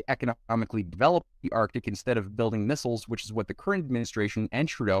to economically develop the Arctic instead of building missiles, which is what the current administration and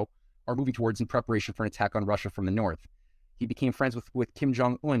Trudeau are moving towards in preparation for an attack on Russia from the north. He became friends with Kim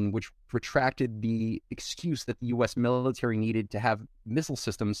Jong-un, which retracted the excuse that the U.S. military needed to have missile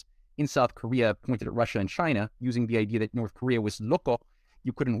systems in South Korea pointed at Russia and China, using the idea that North Korea was loco.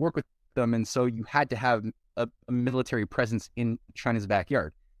 You couldn't work with them, and so you had to have a military presence in China's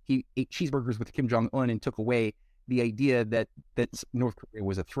backyard. He ate cheeseburgers with Kim Jong-un and took away the idea that North Korea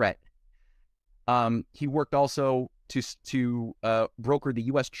was a threat. He worked also to broker the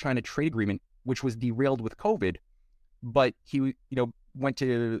U.S.-China trade agreement, which was derailed with COVID, but he went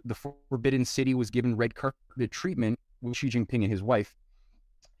to the Forbidden City, was given red carpet treatment with Xi Jinping and his wife,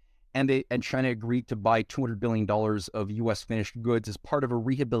 and China agreed to buy $200 billion of U.S. finished goods as part of a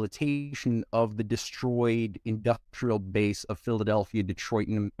rehabilitation of the destroyed industrial base of Philadelphia, Detroit,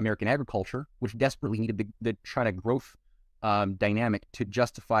 and American agriculture, which desperately needed the China growth dynamic to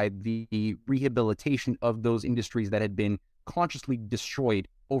justify the rehabilitation of those industries that had been consciously destroyed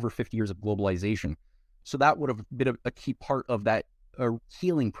over 50 years of globalization. So that would have been a key part of that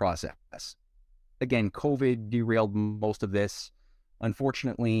healing process. Again, COVID derailed most of this,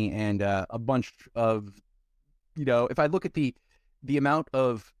 unfortunately, and a bunch of, if I look at the amount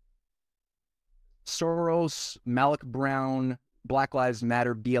of Soros, Malik Brown, Black Lives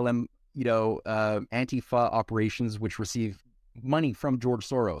Matter, BLM, Antifa operations, which receive money from George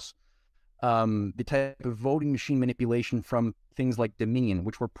Soros, the type of voting machine manipulation from things like Dominion,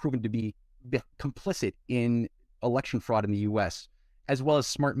 which were proven to be complicit in election fraud in the U.S., as well as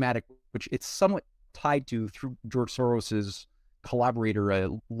Smartmatic, which it's somewhat tied to through George Soros's collaborator,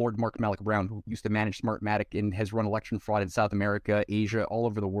 Lord Mark Malik Brown, who used to manage Smartmatic and has run election fraud in South America, Asia, all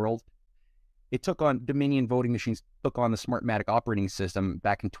over the world. It took on Dominion voting machines, took on the Smartmatic operating system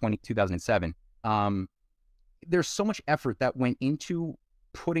back in 2007. There's so much effort that went into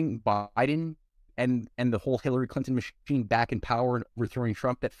putting Biden and the whole Hillary Clinton machine back in power and overthrowing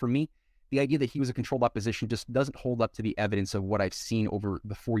Trump that, for me, the idea that he was a controlled opposition just doesn't hold up to the evidence of what I've seen over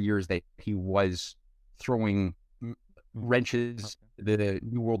the 4 years that he was throwing wrenches the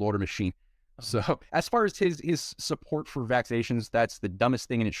New World Order machine. So as far as his support for vaccinations, that's the dumbest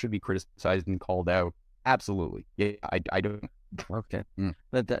thing, and it should be criticized and called out. Absolutely. Yeah, I don't. Okay.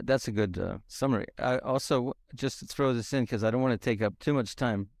 That's a good summary. I also, just to throw this in, because I don't want to take up too much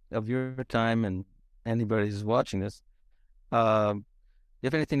time, of your time and anybody who's watching this. You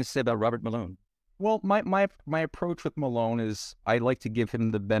have anything to say about Robert Malone? Well, my approach with Malone is I like to give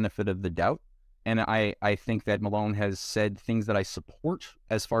him the benefit of the doubt. And I think that Malone has said things that I support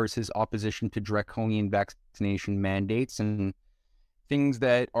as far as his opposition to draconian vaccination mandates and things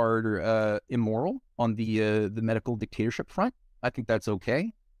that are immoral on the medical dictatorship front. I think that's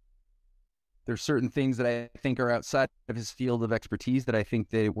okay. There's certain things that I think are outside of his field of expertise that I think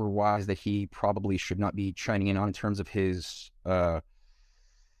that were wise that he probably should not be chiming in on in terms of his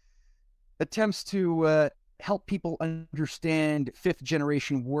attempts to help people understand fifth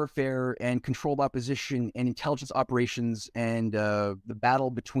generation warfare and controlled opposition and intelligence operations and the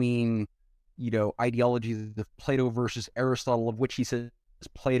battle between, ideologies of Plato versus Aristotle, of which he says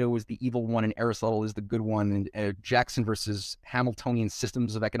Plato is the evil one and Aristotle is the good one, and Jackson versus Hamiltonian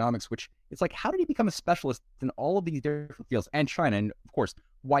systems of economics, which it's like, how did he become a specialist in all of these different fields? And China, and of course,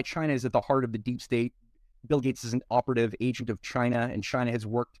 why China is at the heart of the deep state. Bill Gates is an operative agent of China, and China has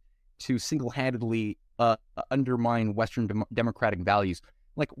worked to single-handedly undermine Western democratic values.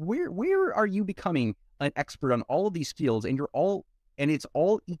 Like, where are you becoming an expert on all of these fields? And it's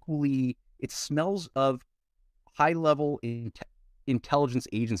all equally. It smells of high-level intelligence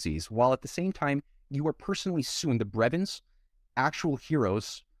agencies, while at the same time you are personally suing the Brevins, actual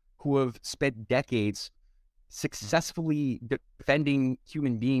heroes who have spent decades successfully defending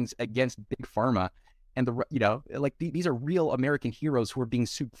human beings against big pharma. And these are real American heroes who are being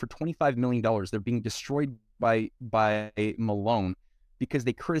sued for $25 million. They're being destroyed by Malone because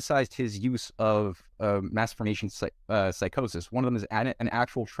they criticized his use of mass formation psychosis. One of them is an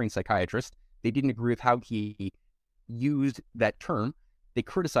actual trained psychiatrist. They didn't agree with how he used that term. They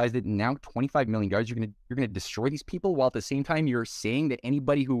criticized it, and now $25 million. You're gonna destroy these people, while at the same time you're saying that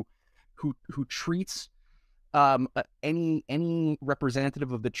anybody who treats any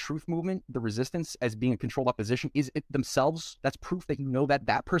representative of the truth movement, the resistance, as being a controlled opposition is it themselves. That's proof that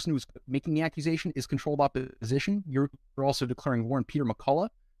that person who's making the accusation is controlled opposition. You're also declaring war on Peter McCullough,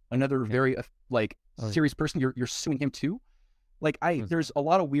 another very serious person. You're suing him too. There's a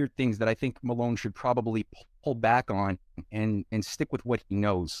lot of weird things that I think Malone should probably pull back on and stick with what he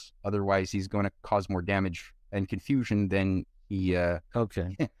knows. Otherwise, he's going to cause more damage and confusion than he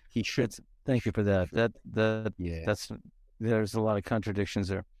he should. Thank you for that. There's a lot of contradictions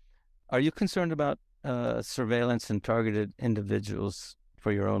there. Are you concerned about surveillance and targeted individuals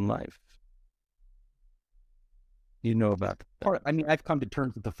for your own life? You know about that. I've come to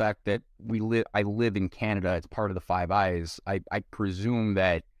terms with the fact that I live in Canada. It's part of the Five Eyes. I presume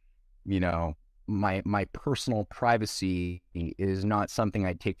that, my personal privacy is not something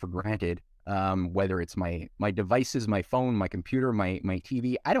I take for granted. Whether it's my devices, my phone, my computer, my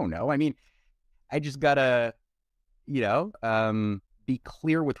TV, I don't know. I just gotta, be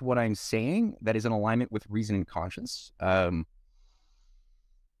clear with what I'm saying that is in alignment with reason and conscience. What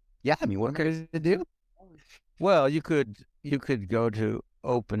can I do? Well, you could go to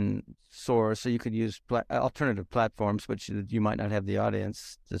open source, so you could use alternative platforms, which you might not have the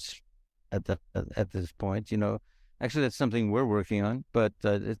audience at this point. Actually, that's something we're working on, but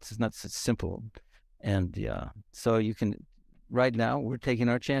it's not so simple. And so you can. Right now, we're taking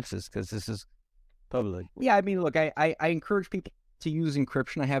our chances because this is public. Yeah, look, I encourage people to use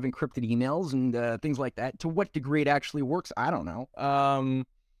encryption. I have encrypted emails and things like that. To what degree it actually works, I don't know.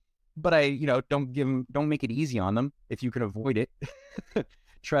 But don't make it easy on them if you can avoid it.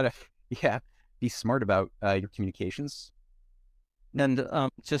 Try to, be smart about your communications. And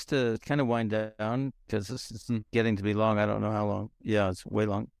just to kind of wind down, because this is getting to be long. I don't know how long. Yeah, it's way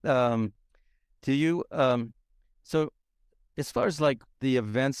long. Do you, so as far as the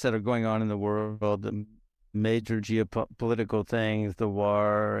events that are going on in the world, the major geopolitical things, the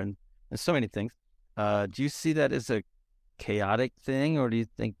war, and so many things, do you see that as a chaotic thing, or do you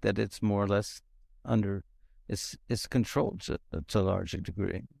think that it's more or less it's controlled to a large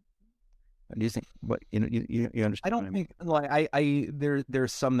degree? Do you think you understand? I don't think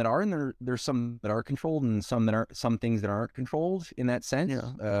there's some that are, and there's some that are controlled, and some things that aren't controlled in that sense.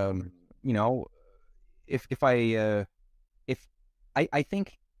 Yeah. If I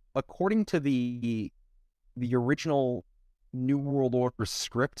think according to the original New World Order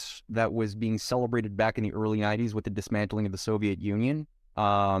script that was being celebrated back in the early 90s with the dismantling of the Soviet Union,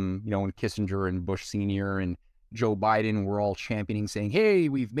 when Kissinger and Bush Sr. and Joe Biden were all championing, saying, hey,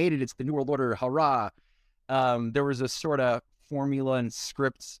 we've made it, it's the New World Order, hurrah. There was a sort of formula and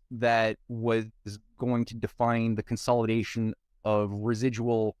script that was going to define the consolidation of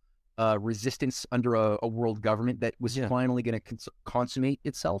residual resistance under a world government that was finally going to consummate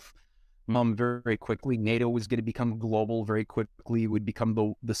itself. very, very quickly. NATO was going to become global very quickly, would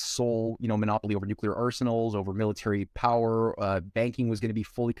become the sole, monopoly over nuclear arsenals, over military power. Banking was going to be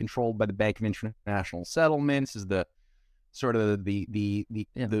fully controlled by the Bank of International Settlements, as the sort of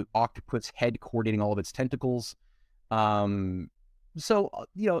the octopus head coordinating all of its tentacles. That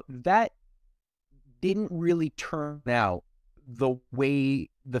didn't really turn out the way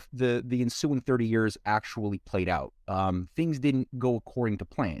the ensuing 30 years actually played out. Things didn't go according to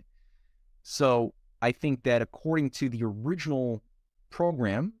plan. So I think that according to the original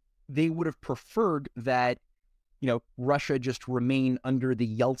program, they would have preferred that, Russia just remain under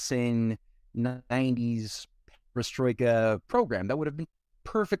the Yeltsin 90s perestroika program. That would have been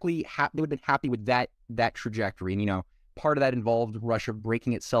perfectly happy. They would have been happy with that trajectory. And, part of that involved Russia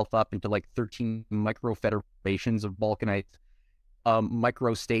breaking itself up into like 13 micro federations of balkanized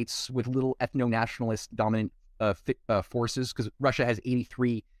micro states with little ethno-nationalist dominant forces, because Russia has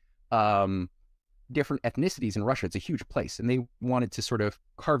 83 different ethnicities in Russia. It's a huge place, and they wanted to sort of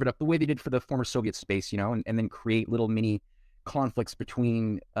carve it up the way they did for the former Soviet space, and then create little mini conflicts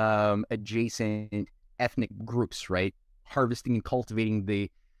between adjacent ethnic groups, right? Harvesting and cultivating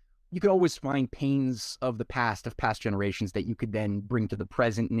you could always find pains of past generations that you could then bring to the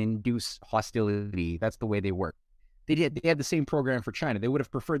present and induce hostility. That's the way they work. They had the same program for China. They would have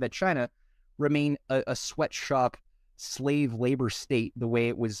preferred that China remain a sweatshop slave labor state the way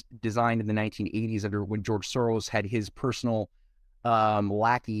it was designed in the 1980s when George Soros had his personal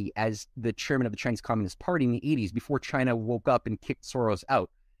lackey as the chairman of the Chinese Communist Party in the 80s, before China woke up and kicked Soros out.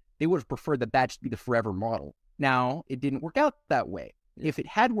 They would have preferred that just be the forever model. Now, it didn't work out that way. If it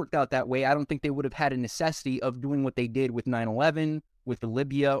had worked out that way, I don't think they would have had a necessity of doing what they did with 9/11, with the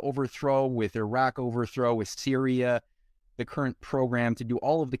Libya overthrow, with Iraq overthrow, with Syria, the current program, to do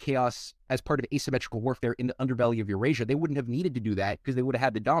all of the chaos as part of asymmetrical warfare in the underbelly of Eurasia. They wouldn't have needed to do that because they would have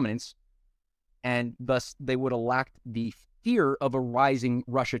had the dominance, and thus they would have lacked the fear of a rising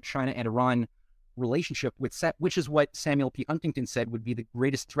Russia, China, and Iran relationship, which is what Samuel P. Huntington said would be the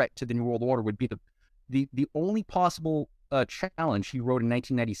greatest threat to the New World Order, would be the only possible challenge. He wrote in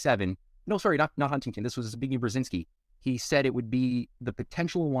 1997. No, sorry, not Huntington. This was Zbigniew Brzezinski. He said it would be the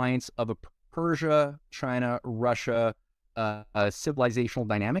potential alliance of a Persia, China, Russia civilizational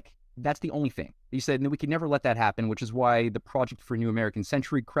dynamic. That's the only thing. He said, and we could never let that happen, which is why the Project for New American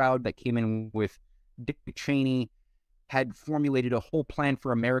Century crowd that came in with Dick Cheney had formulated a whole plan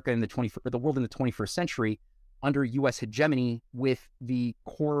for America in the world in the 21st century under U.S. hegemony, with the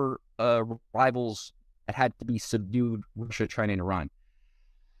core rivals that had to be subdued: Russia, China, and Iran.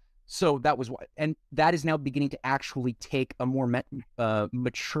 So that was what, and that is now beginning to actually take a more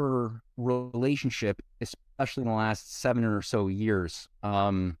mature relationship, especially in the last 7 or so years,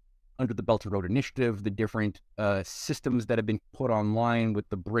 under the Belt and Road Initiative, the different systems that have been put online with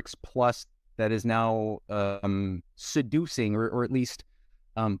the BRICS Plus that is now seducing or at least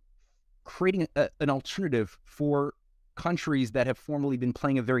creating an alternative for countries that have formerly been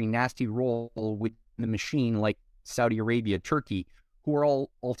playing a very nasty role with the machine, like Saudi Arabia, Turkey, who are all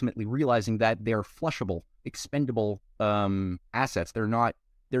ultimately realizing that they're flushable, expendable assets. They're not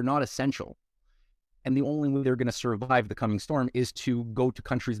essential. And the only way they're going to survive the coming storm is to go to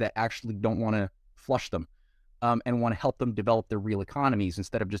countries that actually don't want to flush them and want to help them develop their real economies,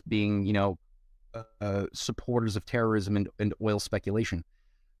 instead of just being, supporters of terrorism and oil speculation.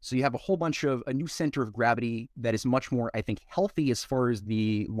 So you have a new center of gravity that is much more, I think, healthy as far as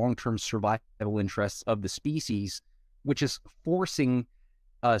the long-term survival interests of the species, which is forcing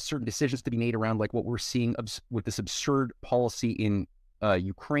certain decisions to be made around, like what we're seeing with this absurd policy in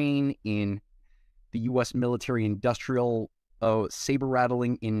Ukraine, in the U.S. military-industrial saber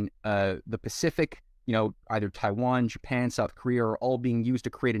rattling in the Pacific. Either Taiwan, Japan, South Korea are all being used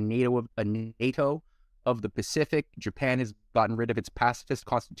to create a NATO of the Pacific. Japan has gotten rid of its pacifist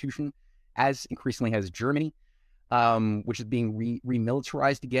constitution, as increasingly has Germany, which is being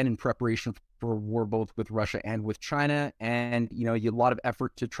remilitarized again in preparation for a war both with Russia and with China. And, a lot of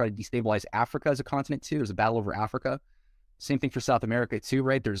effort to try to destabilize Africa as a continent, too. There's a battle over Africa. Same thing for South America, too,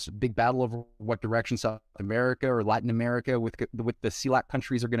 right? There's a big battle over what direction South America or Latin America with the CELAC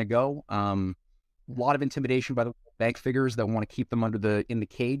countries are going to go. A lot of intimidation by the bank figures that want to keep them in the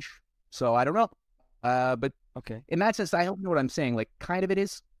cage. So I don't know. But okay, in that sense, I don't know what I'm saying. Like, kind of it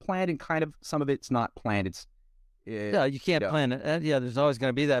is planned, and kind of some of it's not planned. It's you can't plan it. There's always going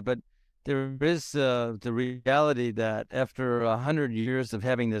to be that. But there is the reality that after 100 years of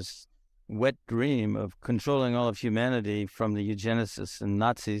having this wet dream of controlling all of humanity from the eugenicists and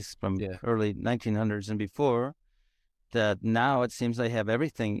Nazis from early 1900s and before, that now it seems they have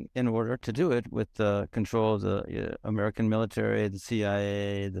everything in order to do it with the control of the American military, the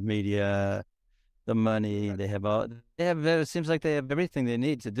CIA, the media, the money. They have all. They have. It seems like they have everything they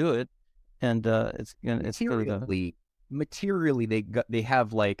need to do it, and it's really materially they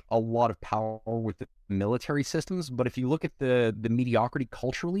have like a lot of power with the military systems. But if you look at the mediocrity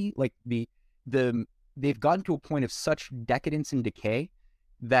culturally, like they've gotten to a point of such decadence and decay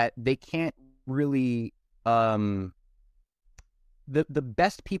that they can't really the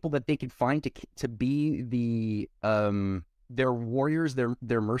best people that they could find to be their warriors,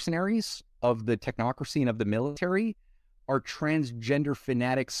 their mercenaries of the technocracy and of the military are transgender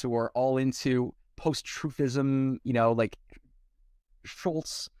fanatics who are all into post-truthism, like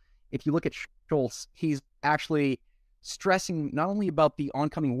Schultz. If you look at Schultz, he's actually stressing not only about the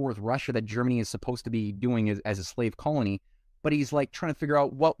oncoming war with Russia that Germany is supposed to be doing as a slave colony, but he's like trying to figure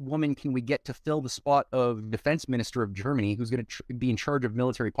out what woman can we get to fill the spot of defense minister of Germany, who's going to be in charge of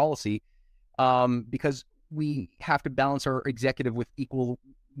military policy, because we have to balance our executive with equal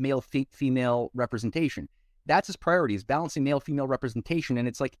male-female representation. That's his priority, is balancing male-female representation. And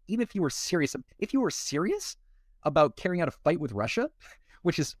it's like, even if you were serious about carrying out a fight with Russia,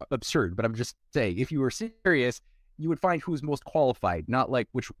 which is absurd, but I'm just saying, if you were serious, you would find who's most qualified, not like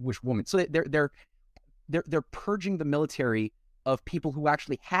which woman. So they're purging the military of people who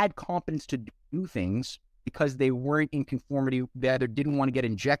actually had competence to do things because they weren't in conformity. They either didn't want to get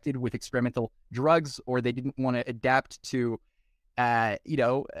injected with experimental drugs, or they didn't want to adapt to,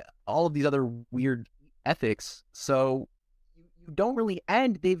 all of these other weird ethics. So you don't really,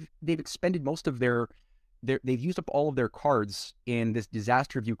 and they've expended most of they've used up all of their cards in this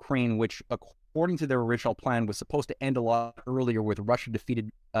disaster of Ukraine, which according to their original plan was supposed to end a lot earlier with Russia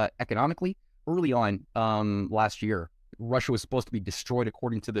defeated economically. Early on last year, Russia was supposed to be destroyed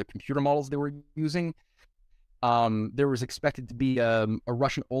according to the computer models they were using. There was expected to be a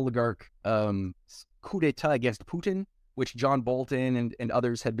Russian oligarch coup d'etat against Putin, which John Bolton and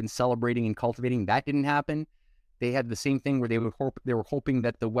others had been celebrating and cultivating. That didn't happen. They had the same thing where they were hoping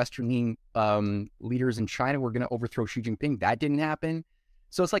that the Western leaders in China were going to overthrow Xi Jinping. That didn't happen.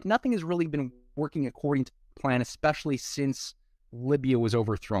 So it's like nothing has really been working according to plan, especially since Libya was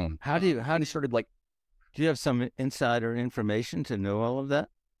overthrown. How do you have some insider information to know all of that?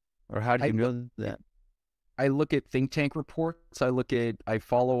 Or how do you know that? I look at think tank reports. I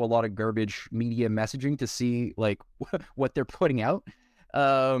follow a lot of garbage media messaging to see like what they're putting out.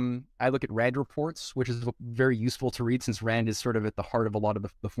 I look at RAND reports, which is very useful to read since RAND is sort of at the heart of a lot of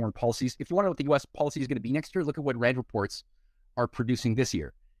the foreign policies. If you want to know what the U.S. policy is going to be next year, look at what RAND reports are producing this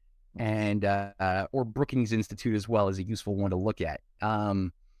year. And or Brookings Institute as well is a useful one to look at.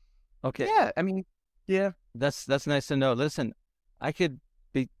 Okay. Yeah, I mean, yeah. That's nice to know. Listen, I could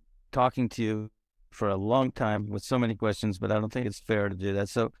be talking to you for a long time with so many questions, but I don't think it's fair to do that.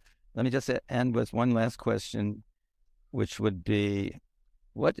 So let me just end with one last question, which would be,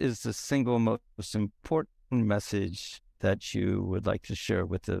 what is the single most important message that you would like to share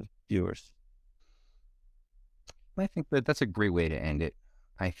with the viewers? I think that's a great way to end it.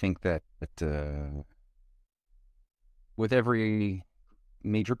 I think that with every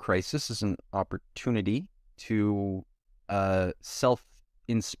major crisis is an opportunity to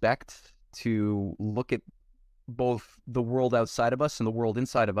self-inspect, to look at both the world outside of us and the world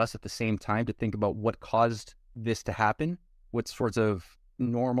inside of us at the same time, to think about what caused this to happen, what sorts of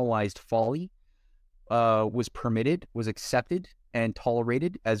normalized folly was permitted, was accepted, and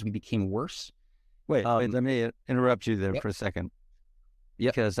tolerated as we became worse. Wait, let me interrupt you there for a second.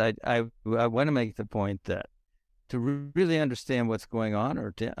 Because I want to make the point that to really understand what's going on,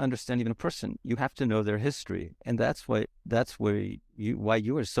 or to understand even a person, you have to know their history, and that's why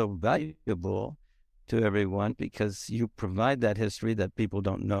you are so valuable to everyone, because you provide that history that people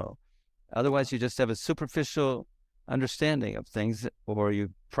don't know. Otherwise, you just have a superficial understanding of things, or you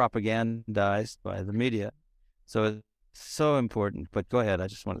propagandized by the media. So it's so important. But go ahead. I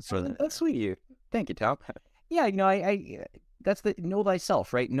just want to throw that. That's sweet of you. Thank you, Tom. Yeah, I that's the know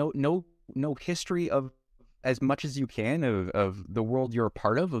thyself, right? Know history of as much as you can of the world you're a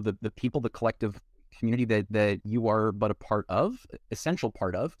part of the people, the collective community that you are but a part of, essential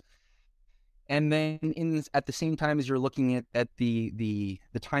part of. And then at the same time as you're looking at the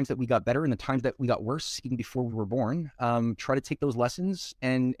times that we got better and the times that we got worse, even before we were born, try to take those lessons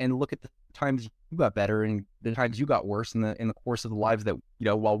and look at the times you got better and the times you got worse in the course of the lives that,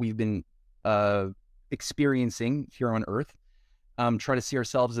 while we've been experiencing here on Earth. Try to see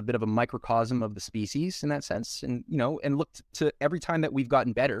ourselves as a bit of a microcosm of the species in that sense, and look to every time that we've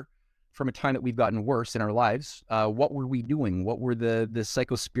gotten better from a time that we've gotten worse in our lives. What were we doing? What were the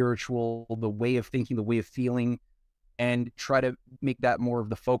psychospiritual, the way of thinking, the way of feeling, and try to make that more of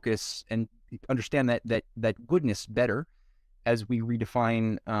the focus and understand that goodness better as we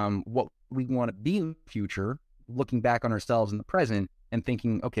redefine what we want to be in the future, looking back on ourselves in the present and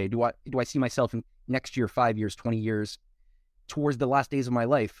thinking, okay, do I see myself in next year, 5 years, 20 years, towards the last days of my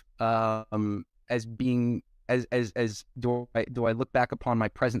life, as being as do I look back upon my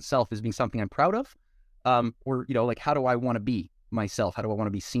present self as being something I'm proud of, or like how do I want to be myself? How do I want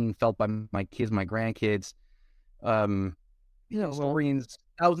to be seen, felt by my kids, my grandkids? Historians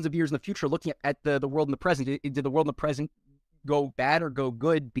thousands of years in the future looking at the world in the present. Did the world in the present go bad or go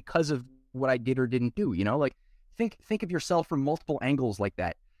good because of what I did or didn't do? Like think of yourself from multiple angles like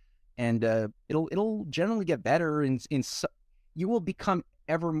that, and it'll generally get better. You will become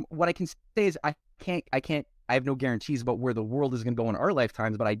ever. What I can say is I have no guarantees about where the world is going to go in our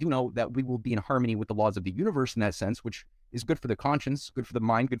lifetimes, but I do know that we will be in harmony with the laws of the universe in that sense, which is good for the conscience, good for the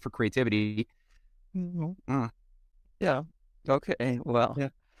mind, good for creativity. Mm-hmm. Yeah. Okay. Well. Yeah.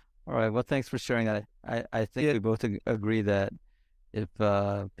 All right. Well, thanks for sharing that. I think we both agree that if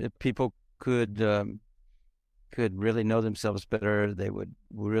people could really know themselves better, they would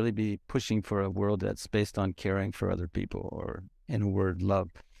really be pushing for a world that's based on caring for other people, or in a word,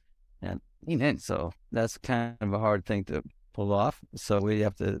 love. And amen. So that's kind of a hard thing to pull off. So we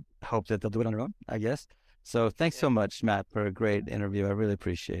have to hope that they'll do it on their own, I guess. So thanks so much, Matt, for a great interview. I really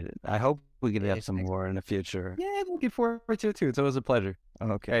appreciate it. I hope we can have some more in the future. Yeah, looking forward to it too. It's always a pleasure.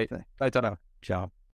 Okay. Bye, Tano. Ciao.